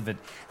rest of it,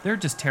 they're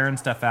just tearing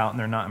stuff out and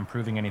they're not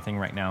improving anything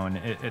right now, and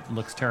it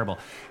looks terrible.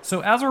 So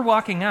as we're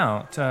walking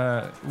out,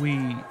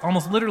 we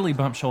almost literally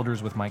bumped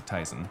shoulders with Mike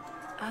Tyson.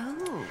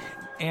 Oh.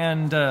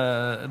 And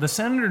the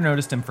senator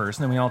noticed him first,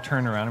 and then we all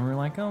turned around and we were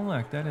like, "Oh,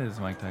 look, that is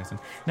Mike Tyson."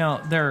 Now,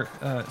 their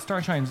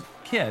Starshine's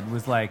kid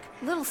was like,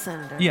 Little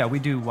senator. "Yeah, we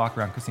do walk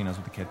around casinos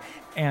with the kid,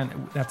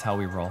 and that's how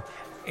we roll."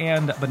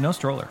 But no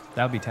stroller.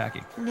 That would be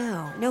tacky.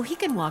 No, he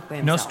can walk by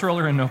No himself.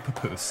 stroller and no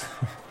papoose.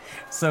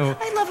 So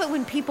I love it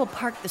when people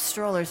park the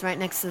strollers right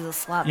next to the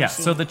slot yeah,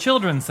 machine. so the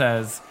children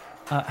says,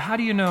 "How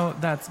do you know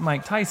that's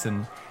Mike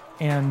Tyson?"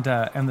 And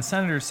the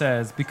senator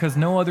says, "Because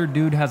no other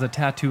dude has a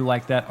tattoo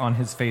like that on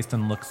his face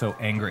and looks so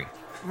angry."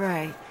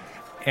 Right.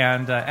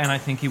 And I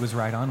think he was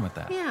right on with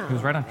that. Yeah. He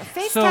was right on. A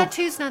face So-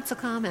 tattoo's not so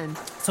common.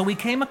 So we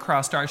came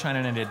across Starshine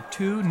and I did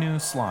 2 new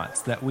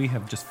slots that we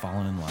have just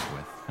fallen in love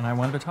with. And I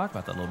wanted to talk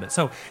about that a little bit.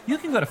 So you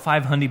can go to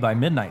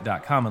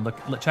 5hundyByMidnight.com and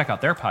check out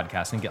their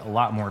podcast and get a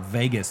lot more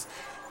Vegas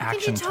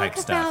action Did you type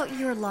talk stuff. about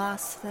your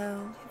loss,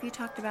 though? Have you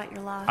talked about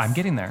your loss? I'm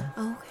getting there.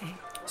 Okay.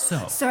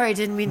 So Sorry,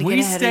 didn't mean to we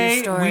get ahead of your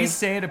stay story. we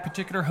stay at a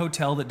particular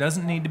hotel that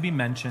doesn't need to be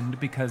mentioned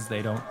because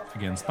they don't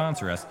again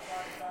sponsor us.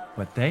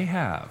 But they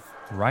have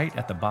right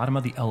at the bottom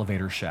of the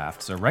elevator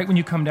shaft. So right when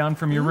you come down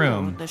from your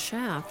room, The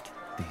shaft.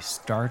 the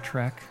Star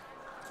Trek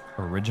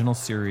original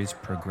series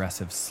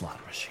progressive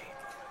slot machine.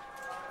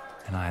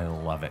 And I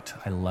love it.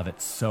 I love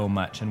it so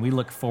much. And we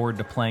look forward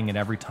to playing it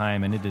every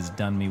time, and it has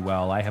done me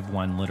well. I have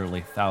won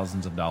literally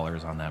thousands of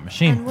dollars on that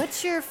machine. And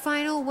what's your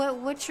final?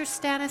 What's your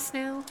status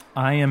now?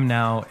 I am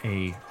now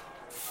a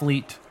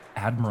fleet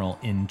admiral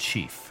in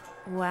chief.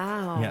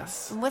 Wow.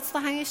 Yes. And what's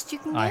the highest you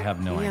can get? I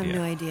have no you idea. have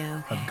no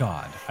idea. A Okay.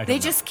 god. I They don't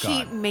know. just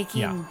keep God.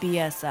 making Yeah.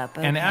 BS up.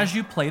 And Okay. as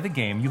you play the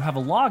game, you have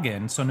a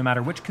login. So no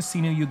matter which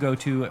casino you go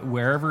to,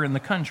 wherever in the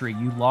country,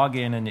 you log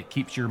in and it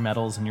keeps your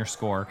medals and your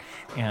score,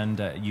 and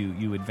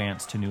you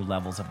advance to new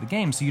levels of the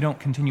game. So you don't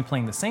continue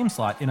playing the same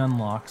slot; it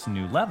unlocks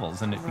new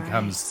levels, and it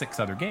becomes 6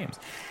 other games.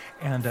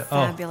 And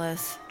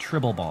Fabulous.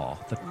 Tribble Ball,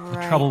 the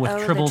Right. Trouble with Oh,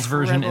 the Tribbles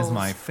version is Tribbles.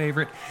 my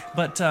favorite,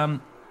 but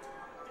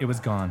it was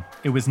gone.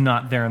 It was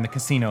not there in the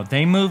casino.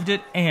 They moved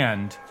it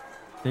and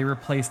they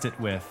replaced it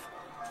with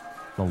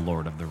The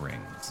Lord of the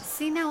Rings.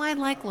 See, now I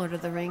like Lord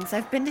of the Rings.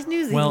 I've been to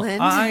New Well,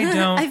 Zealand. I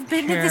don't I've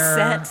been care. to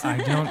the set. I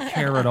don't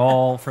care at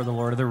all for The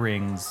Lord of the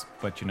Rings,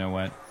 but you know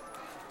what?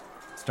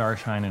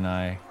 Starshine and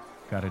I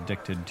got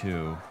addicted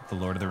to The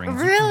Lord of the Rings.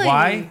 Really?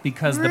 Why?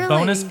 Because the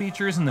bonus Really?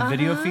 features and the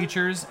video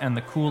features and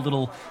the cool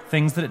little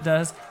things that it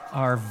does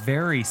are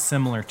very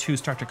similar to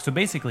Star Trek. So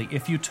basically,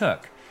 if you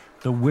took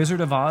the Wizard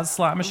of Oz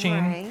slot machine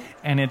Right.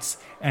 and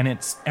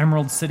its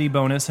Emerald City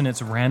bonus and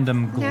its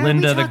random Now, are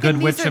Glinda, we the talking- Good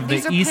these Witch are- of the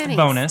these are East pennies.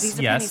 bonus, These are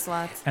penny yes,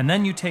 slots. and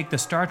then you take the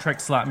Star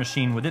Trek slot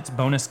machine with its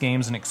bonus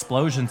games and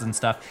explosions and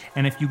stuff,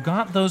 and if you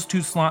got those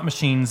two slot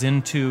machines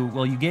into,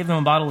 well, you gave them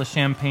a bottle of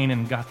champagne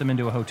and got them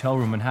into a hotel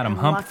room and had them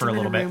hump Locked for a them in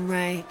little bit, room,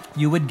 right?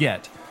 you would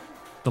get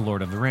The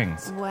Lord of the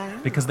Rings. Wow.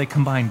 Because they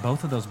combine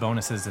both of those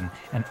bonuses and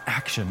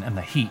action and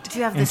the heat Do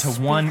you have the into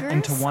one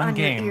speakers on your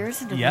game.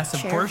 ears and the Yes, of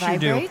chair course you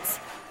vibrates?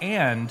 do.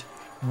 And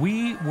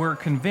we were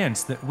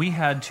convinced that we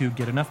had to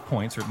get enough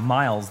points, or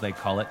miles they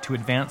call it, to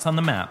advance on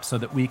the map so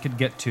that we could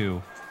get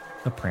to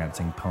the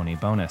Prancing Pony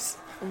bonus.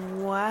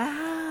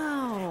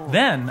 Wow.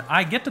 Then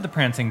I get to the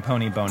Prancing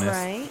Pony bonus.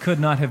 Right. Could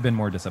not have been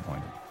more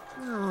disappointed.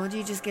 Oh, do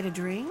you just get a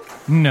drink?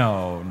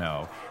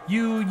 No.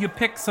 You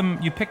pick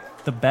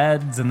the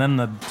beds, and then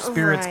the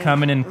spirits Right,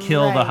 come in and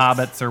kill the right.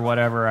 hobbits or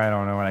whatever. I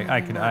don't know. I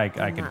could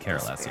not care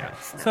the less. Yeah.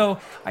 spirits, no. So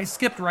I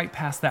skipped right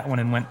past that one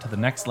and went to the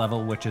next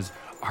level, which is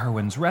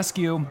Arwen's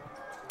Rescue.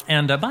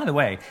 And by the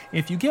way,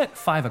 if you get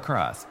 5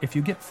 across, if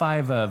you get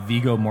 5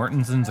 Viggo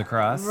Mortensens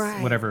across,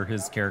 Right. whatever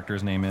his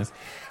character's name is,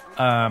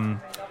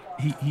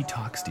 he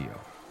talks to you.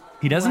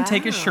 He doesn't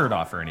take his Wow. shirt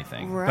off or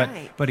anything,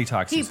 Right. but he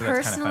talks to He you. So that's kind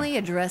of fun. personally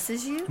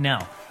addresses you?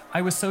 Now,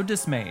 I was so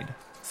dismayed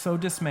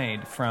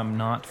from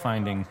not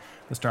finding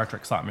the Star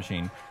Trek slot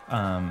machine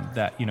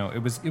that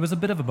it was a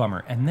bit of a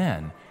bummer. And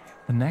then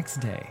the next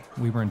day,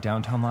 we were in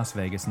downtown Las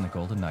Vegas in the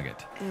Golden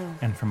Nugget,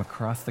 and from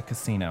across the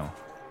casino,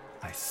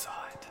 I saw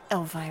it.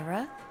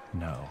 Elvira?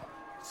 No,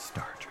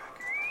 Star Trek.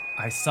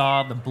 I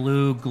saw the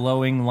blue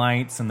glowing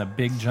lights and the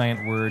big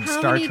giant word How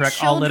Star many Trek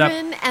all lit up.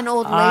 children and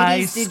old I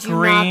ladies did you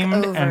knock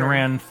screamed over? and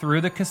ran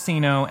through the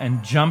casino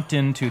and jumped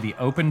into the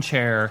open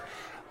chair.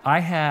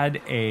 I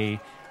had a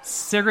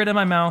cigarette in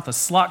my mouth, a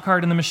slot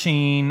card in the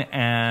machine,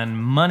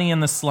 and money in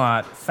the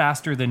slot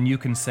faster than you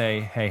can say,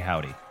 "Hey,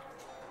 howdy."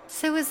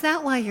 So is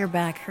that why your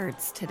back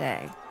hurts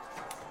today?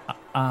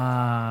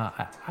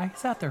 I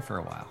sat there for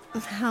a while.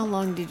 How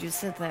long did you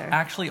sit there?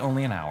 Actually,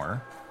 only an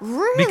hour.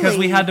 Really? Because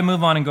we had to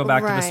move on and go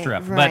back to the Right,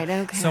 strip. right, But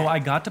okay. so I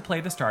got to play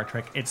the Star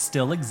Trek. It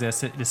still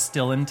exists. It is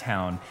still in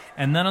town.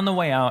 And then on the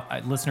way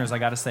out, listeners, I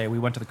got to say, we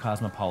went to the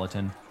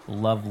Cosmopolitan.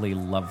 Lovely,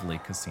 lovely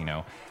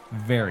casino.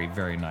 Very,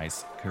 very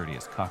nice,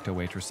 courteous cocktail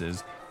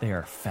waitresses. They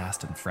are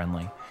fast and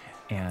friendly.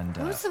 And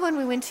What was the one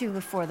we went to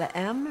before? The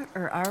M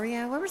or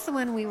Aria? What was the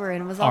one we were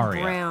in? It was all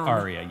brown.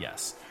 Aria,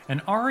 yes.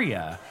 And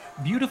Aria,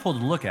 beautiful to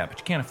look at, but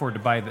you can't afford to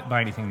buy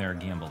anything there or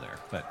gamble there.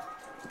 But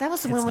That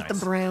was the It's one with nice.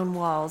 the brown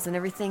walls and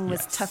everything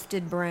was Yes.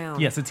 tufted brown.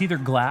 yes, it's either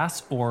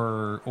glass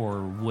or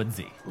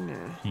woodsy.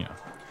 You know.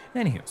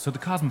 Anywho, so the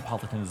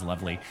Cosmopolitan is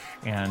lovely,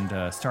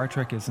 and Star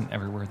Trek isn't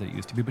everywhere that it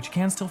used to be, but you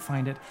can still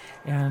find it.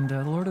 And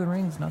The Lord of the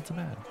Rings, not so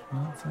bad,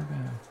 not so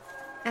bad.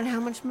 And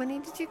how much money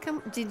did you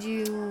come? Did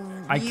you?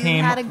 I you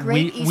came. had a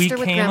great we Easter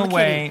with came Grandma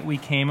away. Kitty. We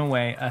came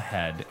away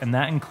ahead, and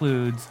that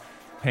includes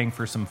paying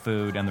for some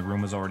food, and the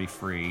room was already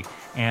free,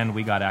 and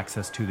we got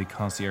access to the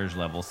concierge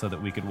level so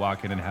that we could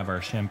walk in and have our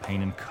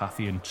champagne and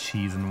coffee and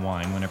cheese and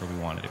wine whenever we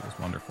wanted. It was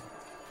wonderful.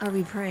 Are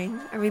we praying?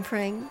 Are we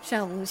praying?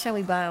 Shall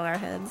we bow our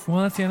heads?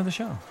 Well, that's the end of the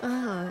show.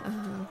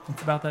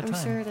 It's about that I'm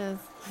time. sure it is.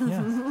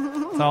 Yeah,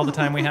 it's all the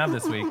time we have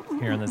this week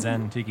here in the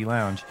Zen Tiki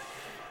Lounge.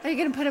 Are you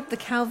going to put up the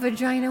cow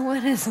vagina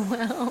one as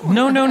well?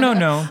 No.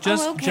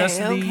 Just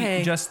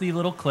okay. just the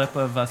little clip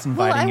of us Well,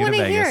 inviting I you want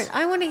to to hear Vegas. it.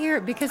 I want to hear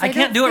it because I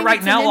can't do it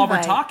right now while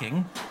we're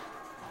talking.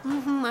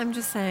 I'm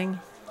just saying.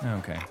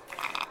 Okay.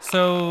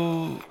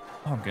 So,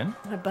 Pumpkin,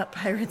 My butt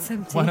pirate's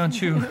empty. why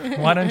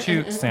don't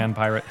you, Sand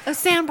Pirate? Oh,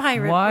 sand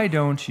pirate. Why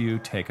don't you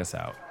take us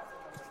out?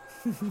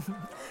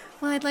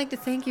 Well, I'd like to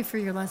thank you for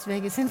your Las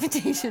Vegas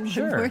invitation.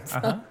 Sure.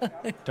 Before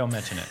Don't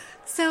mention it.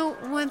 So,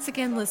 once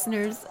again,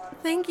 listeners,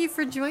 thank you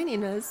for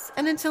joining us.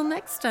 And until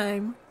next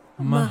time,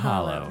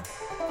 Mahalo.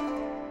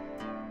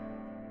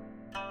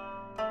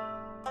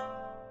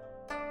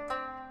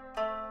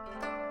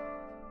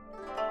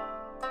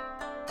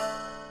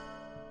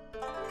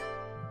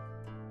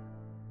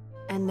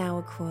 And now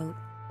a quote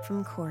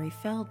from Corey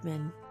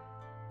Feldman.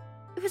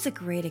 It was a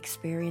great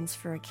experience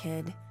for a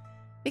kid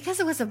because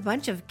it was a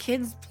bunch of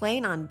kids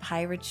playing on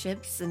pirate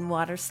ships and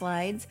water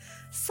slides.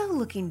 So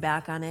looking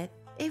back on it,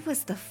 it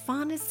was the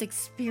fondest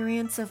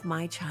experience of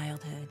my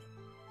childhood.